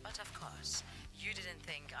 But of course, you didn't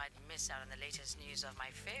think I'd miss out on the latest news of my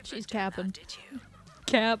favorite She's dude now, capping. did you?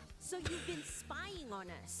 Cap. So you've been spying on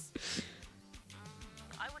us.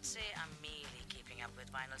 I would say I'm merely keeping up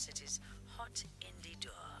with Vinyl City's hot indie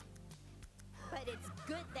duo. But it's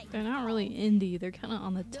good that They're you not really called. indie. They're kind of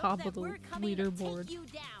on the Know top that of the we're coming to leaderboard. take you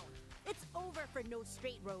down. It's over for No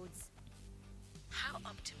Straight Roads. How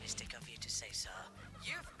optimistic of you to say so.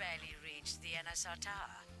 You've barely reached the NSR Tower.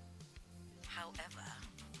 However,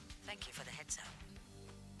 thank you for the heads up.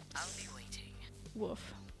 I'll be waiting.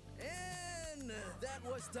 Woof. And that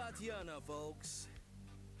was Tatiana, folks.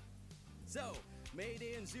 So,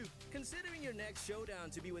 Mayday and Zook, considering your next showdown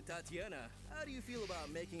to be with Tatiana, how do you feel about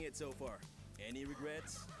making it so far? Any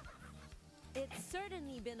regrets? It's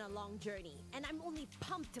certainly been a long journey, and I'm only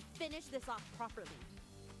pumped to finish this off properly.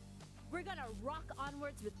 We're gonna rock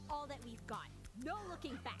onwards with all that we've got. No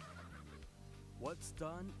looking back. What's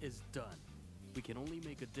done is done. We can only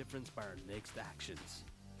make a difference by our next actions.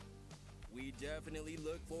 We definitely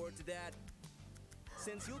look forward to that.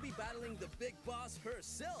 Since you'll be battling the big boss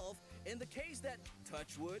herself, in the case that,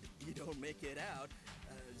 touch wood, you don't make it out,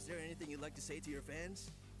 is there anything you'd like to say to your fans?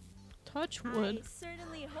 Touch I wood.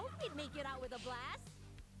 certainly hope we'd make it out with a blast.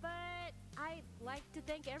 But I'd like to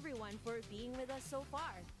thank everyone for being with us so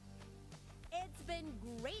far. It's been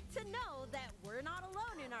great to know that we're not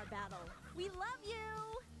alone in our battle. We love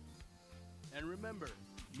you! And remember,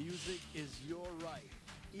 music is your right.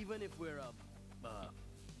 Even if we're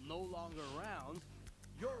no longer around,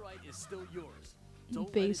 your right is still yours.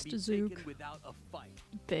 Don't Based let it be Zook. taken without a fight.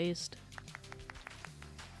 Based.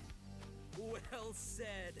 Well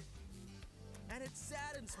said. And it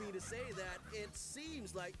saddens me to say that it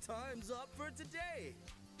seems like time's up for today.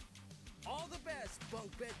 All the best,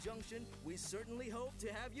 Bunk Bed Junction. We certainly hope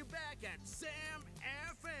to have you back at Sam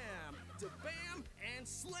FM to bam and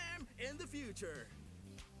slam in the future.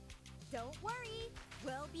 Don't worry,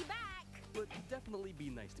 we'll be back. But definitely be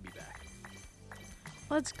nice to be back.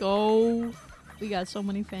 Let's go. We got so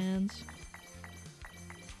many fans.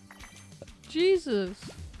 Jesus.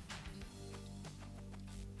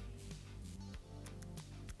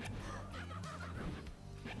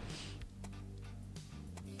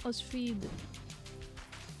 Let's feed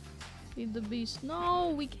the beast.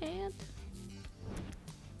 No, we can't.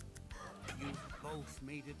 You've both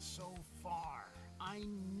made it so far. I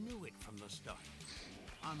knew it from the start.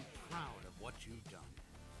 I'm proud of what you've done.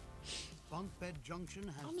 Bunkbed Junction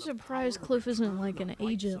has I'm the surprised power to Cliff isn't return like the an rights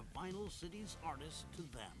agent. of Vinyl City's artists to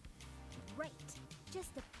them. Right.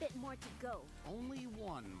 Just a bit more to go. Only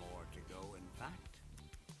one more to go, in fact.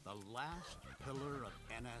 The last pillar of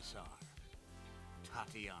NSR.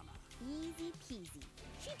 Tatiana. Easy peasy.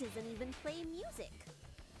 She doesn't even play music.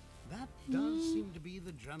 That does seem to be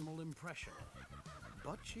the general impression.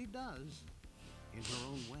 But she does, in her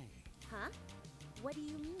own way. Huh? What do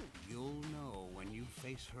you mean? You'll know when you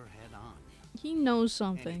face her head on. He knows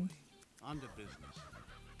something. Anyway, on to business.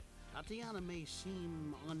 Tatiana may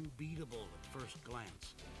seem unbeatable at first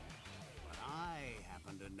glance, but I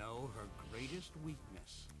happen to know her greatest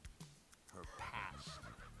weakness, her past.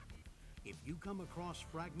 If you come across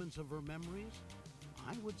fragments of her memories,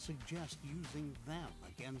 I would suggest using them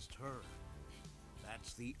against her.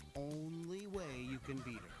 That's the only way you can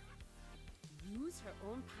beat her. Use her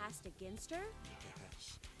own past against her?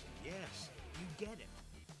 Yes, you get it.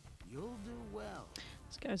 You'll do well.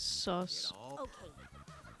 This guy's sus. Okay.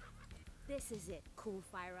 This is it, Cool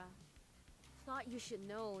Fyra. Thought you should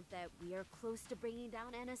know that we are close to bringing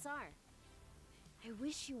down NSR. I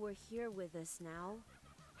wish you were here with us now.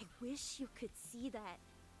 I wish you could see that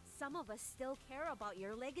some of us still care about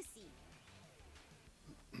your legacy.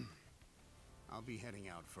 I'll be heading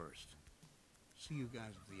out first. See you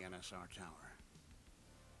guys at the NSR Tower.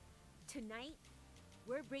 Tonight,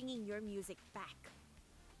 we're bringing your music back.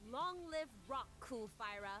 Long live rock, Cool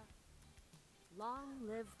Fyra. Long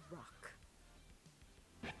live rock.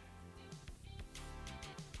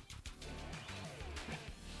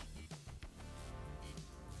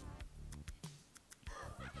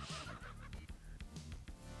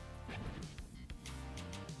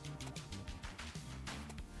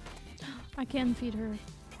 I can feed her.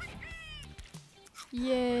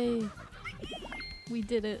 Yay. We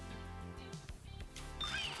did it.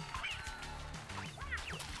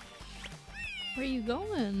 Where are you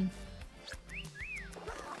going?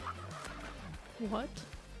 What?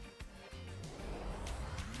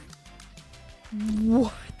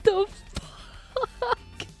 What the fuck?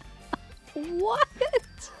 What?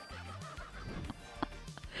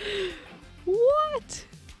 What?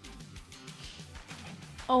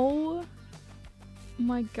 Oh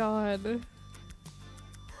my god.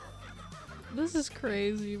 This is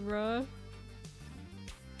crazy, bruh.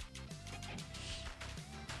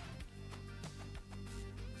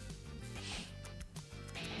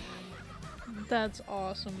 That's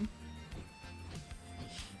awesome.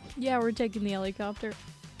 Yeah, we're taking the helicopter.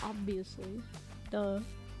 Obviously. Duh.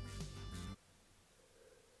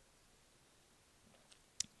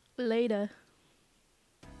 Later.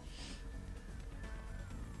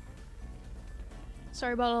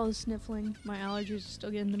 Sorry about all the sniffling. My allergies are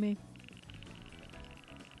still getting to me.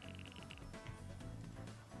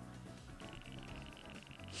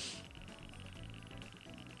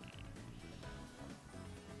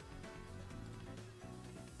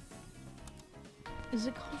 Is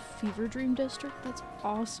it called Fever Dream District? That's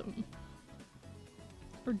awesome.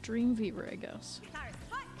 Or Dream Fever, I guess. Guitars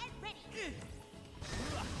hot and ready.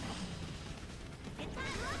 Guitar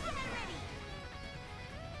loaded and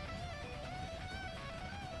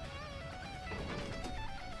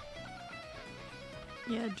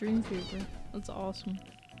ready. Yeah, Dream Fever. That's awesome.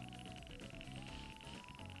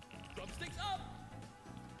 Drumsticks up!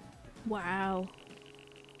 Wow.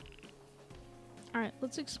 Alright,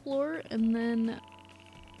 let's explore and then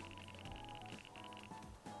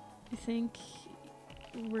I think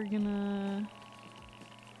we're gonna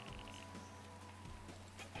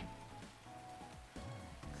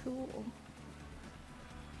cool.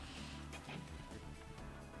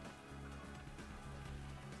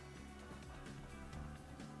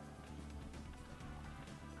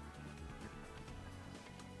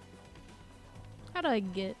 How do I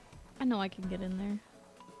get? I know I can get in there.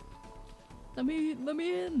 Let me in!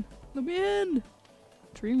 Let me in!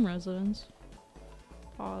 Dream residence.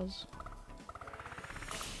 Pause.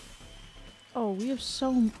 Oh, we have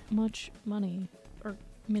so much money. Or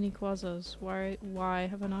mini quasas. Why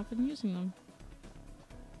have I not been using them?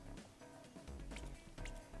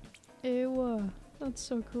 Ew, that's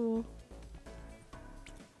so cool.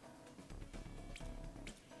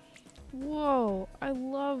 Whoa, I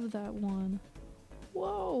love that one.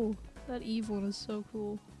 Whoa, that Eve one is so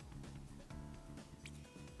cool.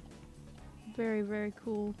 Very, very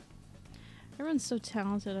cool. Everyone's so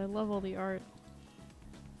talented. I love all the art.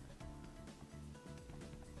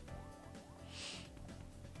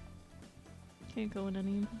 Can't go in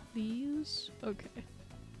any of these? Okay.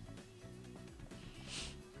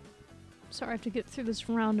 Sorry, I have to get through this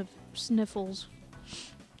round of sniffles.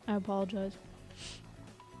 I apologize.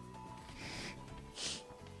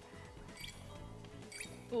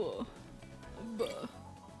 Ugh. Buh.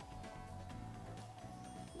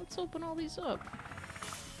 Let's open all these up.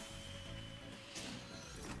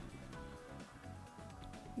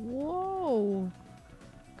 Whoa.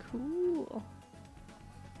 Cool.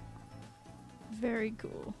 Very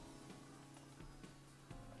cool.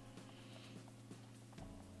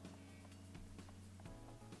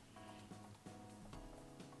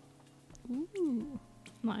 Ooh.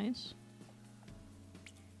 Nice.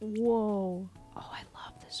 Whoa. Oh, I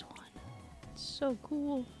love this one. It's so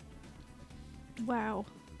cool. Wow.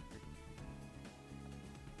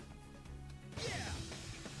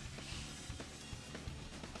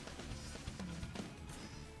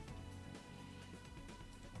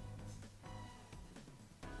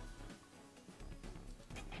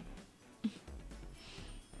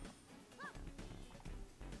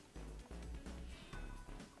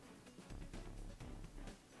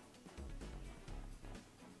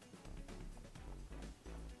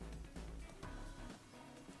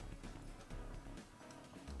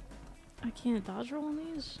 I can't dodge roll on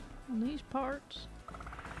these parts.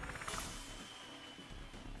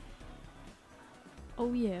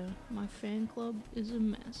 Oh yeah, my fan club is a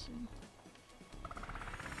mess.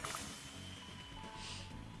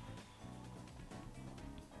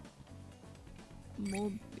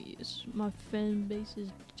 Morbius, my fan base is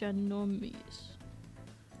ginormous.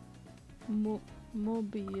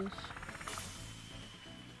 Morbius.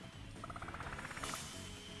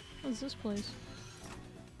 What's this place?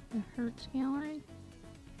 The Hertz Gallery?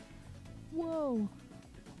 Whoa!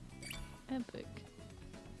 Epic.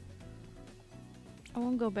 I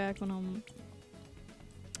won't go back when I'm...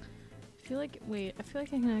 I feel like I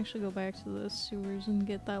can actually go back to the sewers and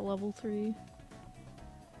get that level 3.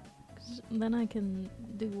 'Cause then I can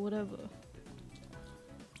do whatever.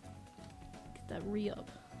 Get that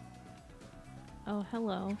re-up. Oh,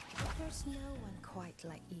 hello. There's no one quite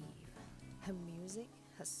like Eve. Her music,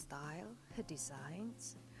 her style, her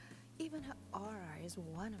designs. Even her aura is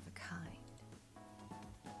one of a kind.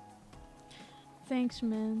 Thanks,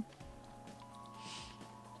 man.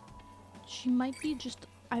 She might be just...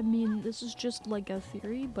 I mean, this is just like a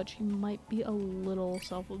theory, but she might be a little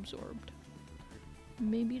self-absorbed.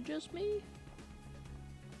 Maybe just me?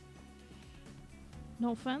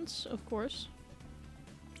 No offense, of course.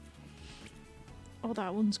 Oh,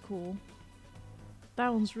 that one's cool.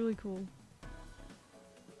 That one's really cool.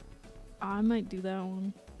 I might do that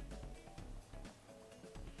one.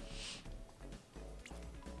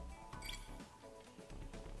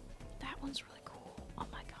 That one's really cool. Oh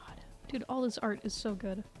my god. Dude, all this art is so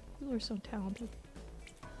good. People are so talented.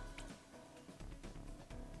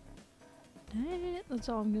 Damn, that's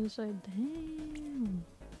all I'm gonna say. Damn.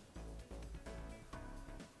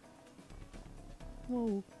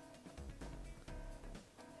 Whoa.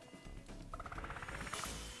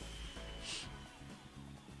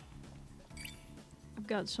 I've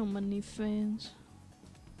got so many fans.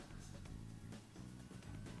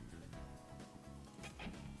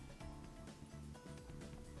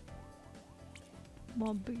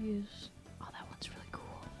 Morbius. Oh, that one's really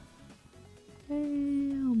cool.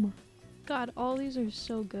 Damn. God, all these are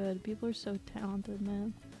so good. People are so talented,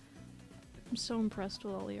 man. I'm so impressed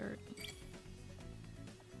with all the art.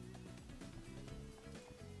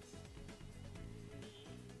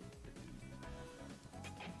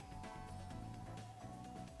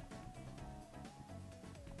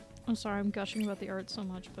 I'm sorry I'm gushing about the art so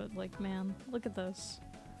much, but like, man, look at this.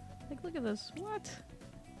 Like, look at this. What?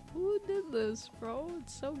 Who did this, bro?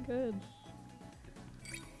 It's so good.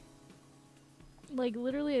 Like,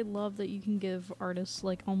 literally, I love that you can give artists,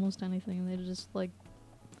 like, almost anything. They just, like,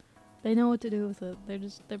 they know what to do with it.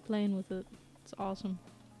 They're playing with it. It's awesome.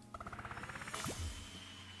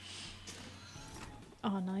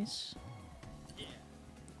 Oh, nice.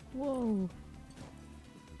 Whoa.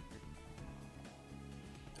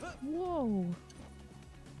 Whoa.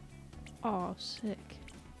 Oh, sick.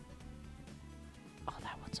 Oh,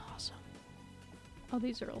 that one's awesome. Oh,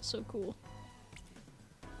 these are all so cool.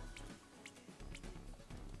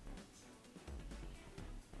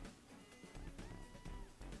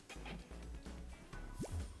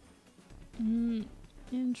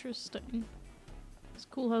 Interesting. It's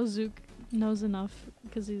cool how Zook knows enough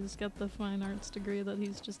because he's got the fine arts degree that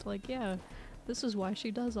he's just like, yeah, this is why she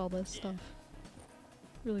does all this stuff.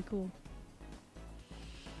 Really cool.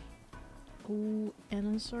 Oh,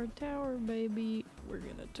 NSR Tower, baby. We're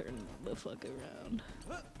gonna turn the fuck around.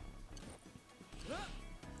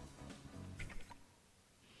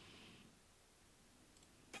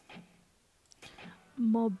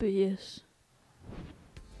 Morbius.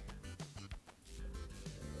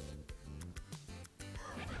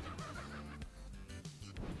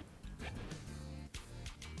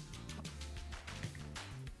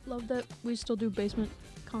 Love that we still do basement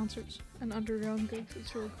concerts and underground gigs.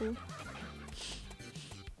 It's really cool.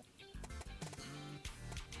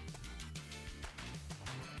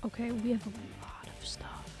 Okay, we have a lot of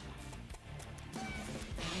stuff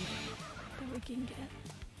that we can get.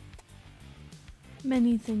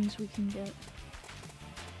 Many things we can get.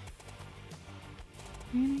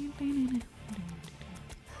 How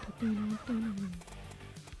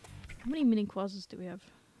many mini quazzes do we have?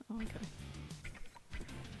 Oh, okay.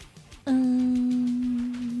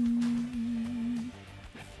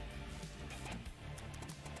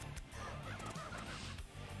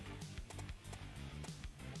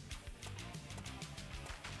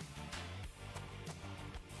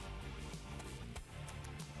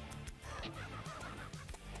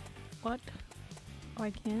 What? Oh, I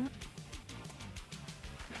can't?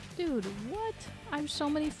 Dude, what? I have so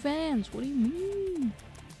many fans. What do you mean?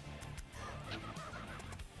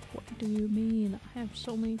 What do you mean? I have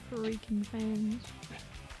so many freaking fans.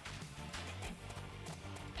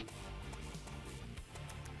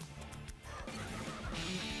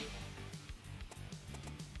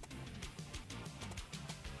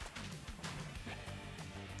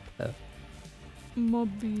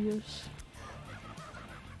 Mobius.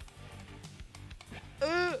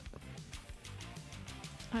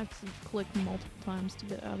 I have to click multiple times to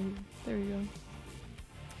get out of here. There you go.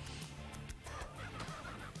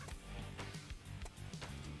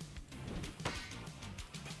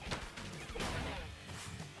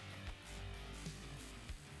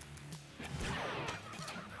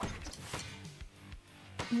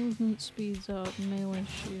 Movement speeds up, melee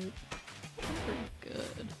shoot. Pretty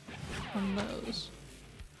good on those.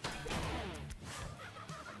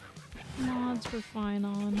 Mods we're fine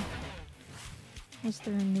on. Unless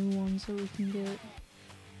there are new ones that we can get.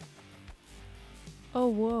 Oh,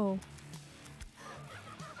 whoa.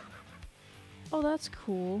 Oh, that's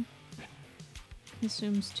cool.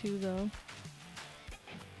 Consumes 2 though.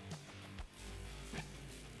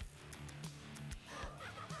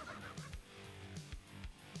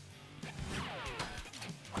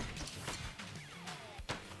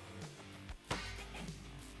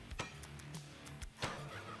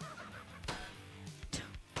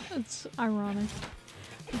 It's ironic.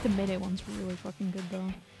 I think the Mayday one's really fucking good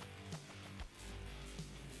though.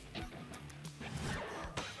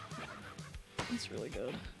 It's really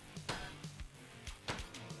good.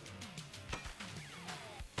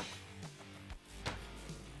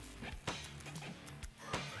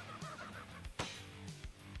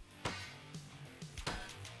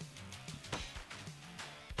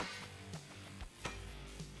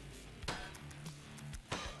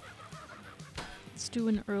 Let's do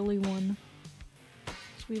an early one.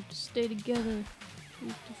 So we have to stay together. We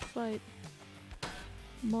have to fight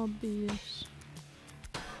Mobius.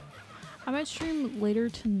 I might stream later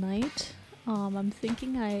tonight. I'm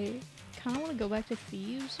thinking I kind of want to go back to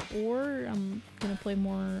Thieves, or I'm gonna play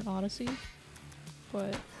more Odyssey.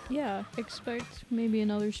 But yeah, expect maybe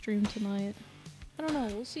another stream tonight. I don't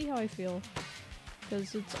know, we'll see how I feel.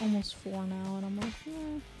 Because it's almost 4 now, and I'm like,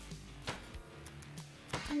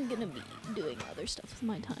 I'm gonna be doing other stuff with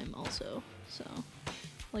my time also. So,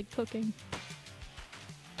 like cooking.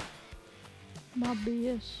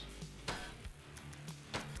 Mobius.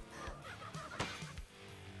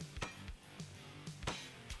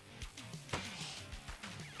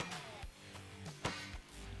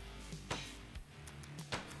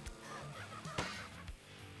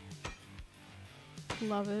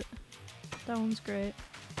 Love it. That one's great.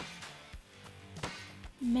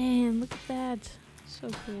 Man, look at that. So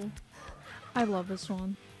cool. I love this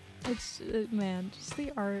one. Man, just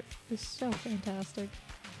the art is so fantastic.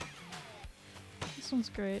 This one's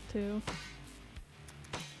great too.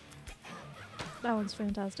 That one's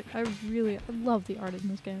fantastic. I love the art in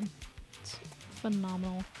this game. It's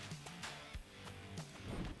phenomenal.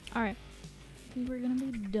 Alright. I think we're gonna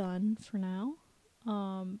be done for now.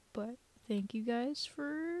 But thank you guys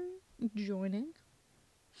for joining.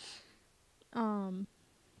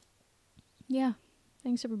 Yeah.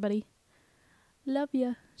 Thanks everybody. Love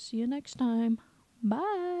ya. See you next time.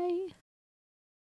 Bye.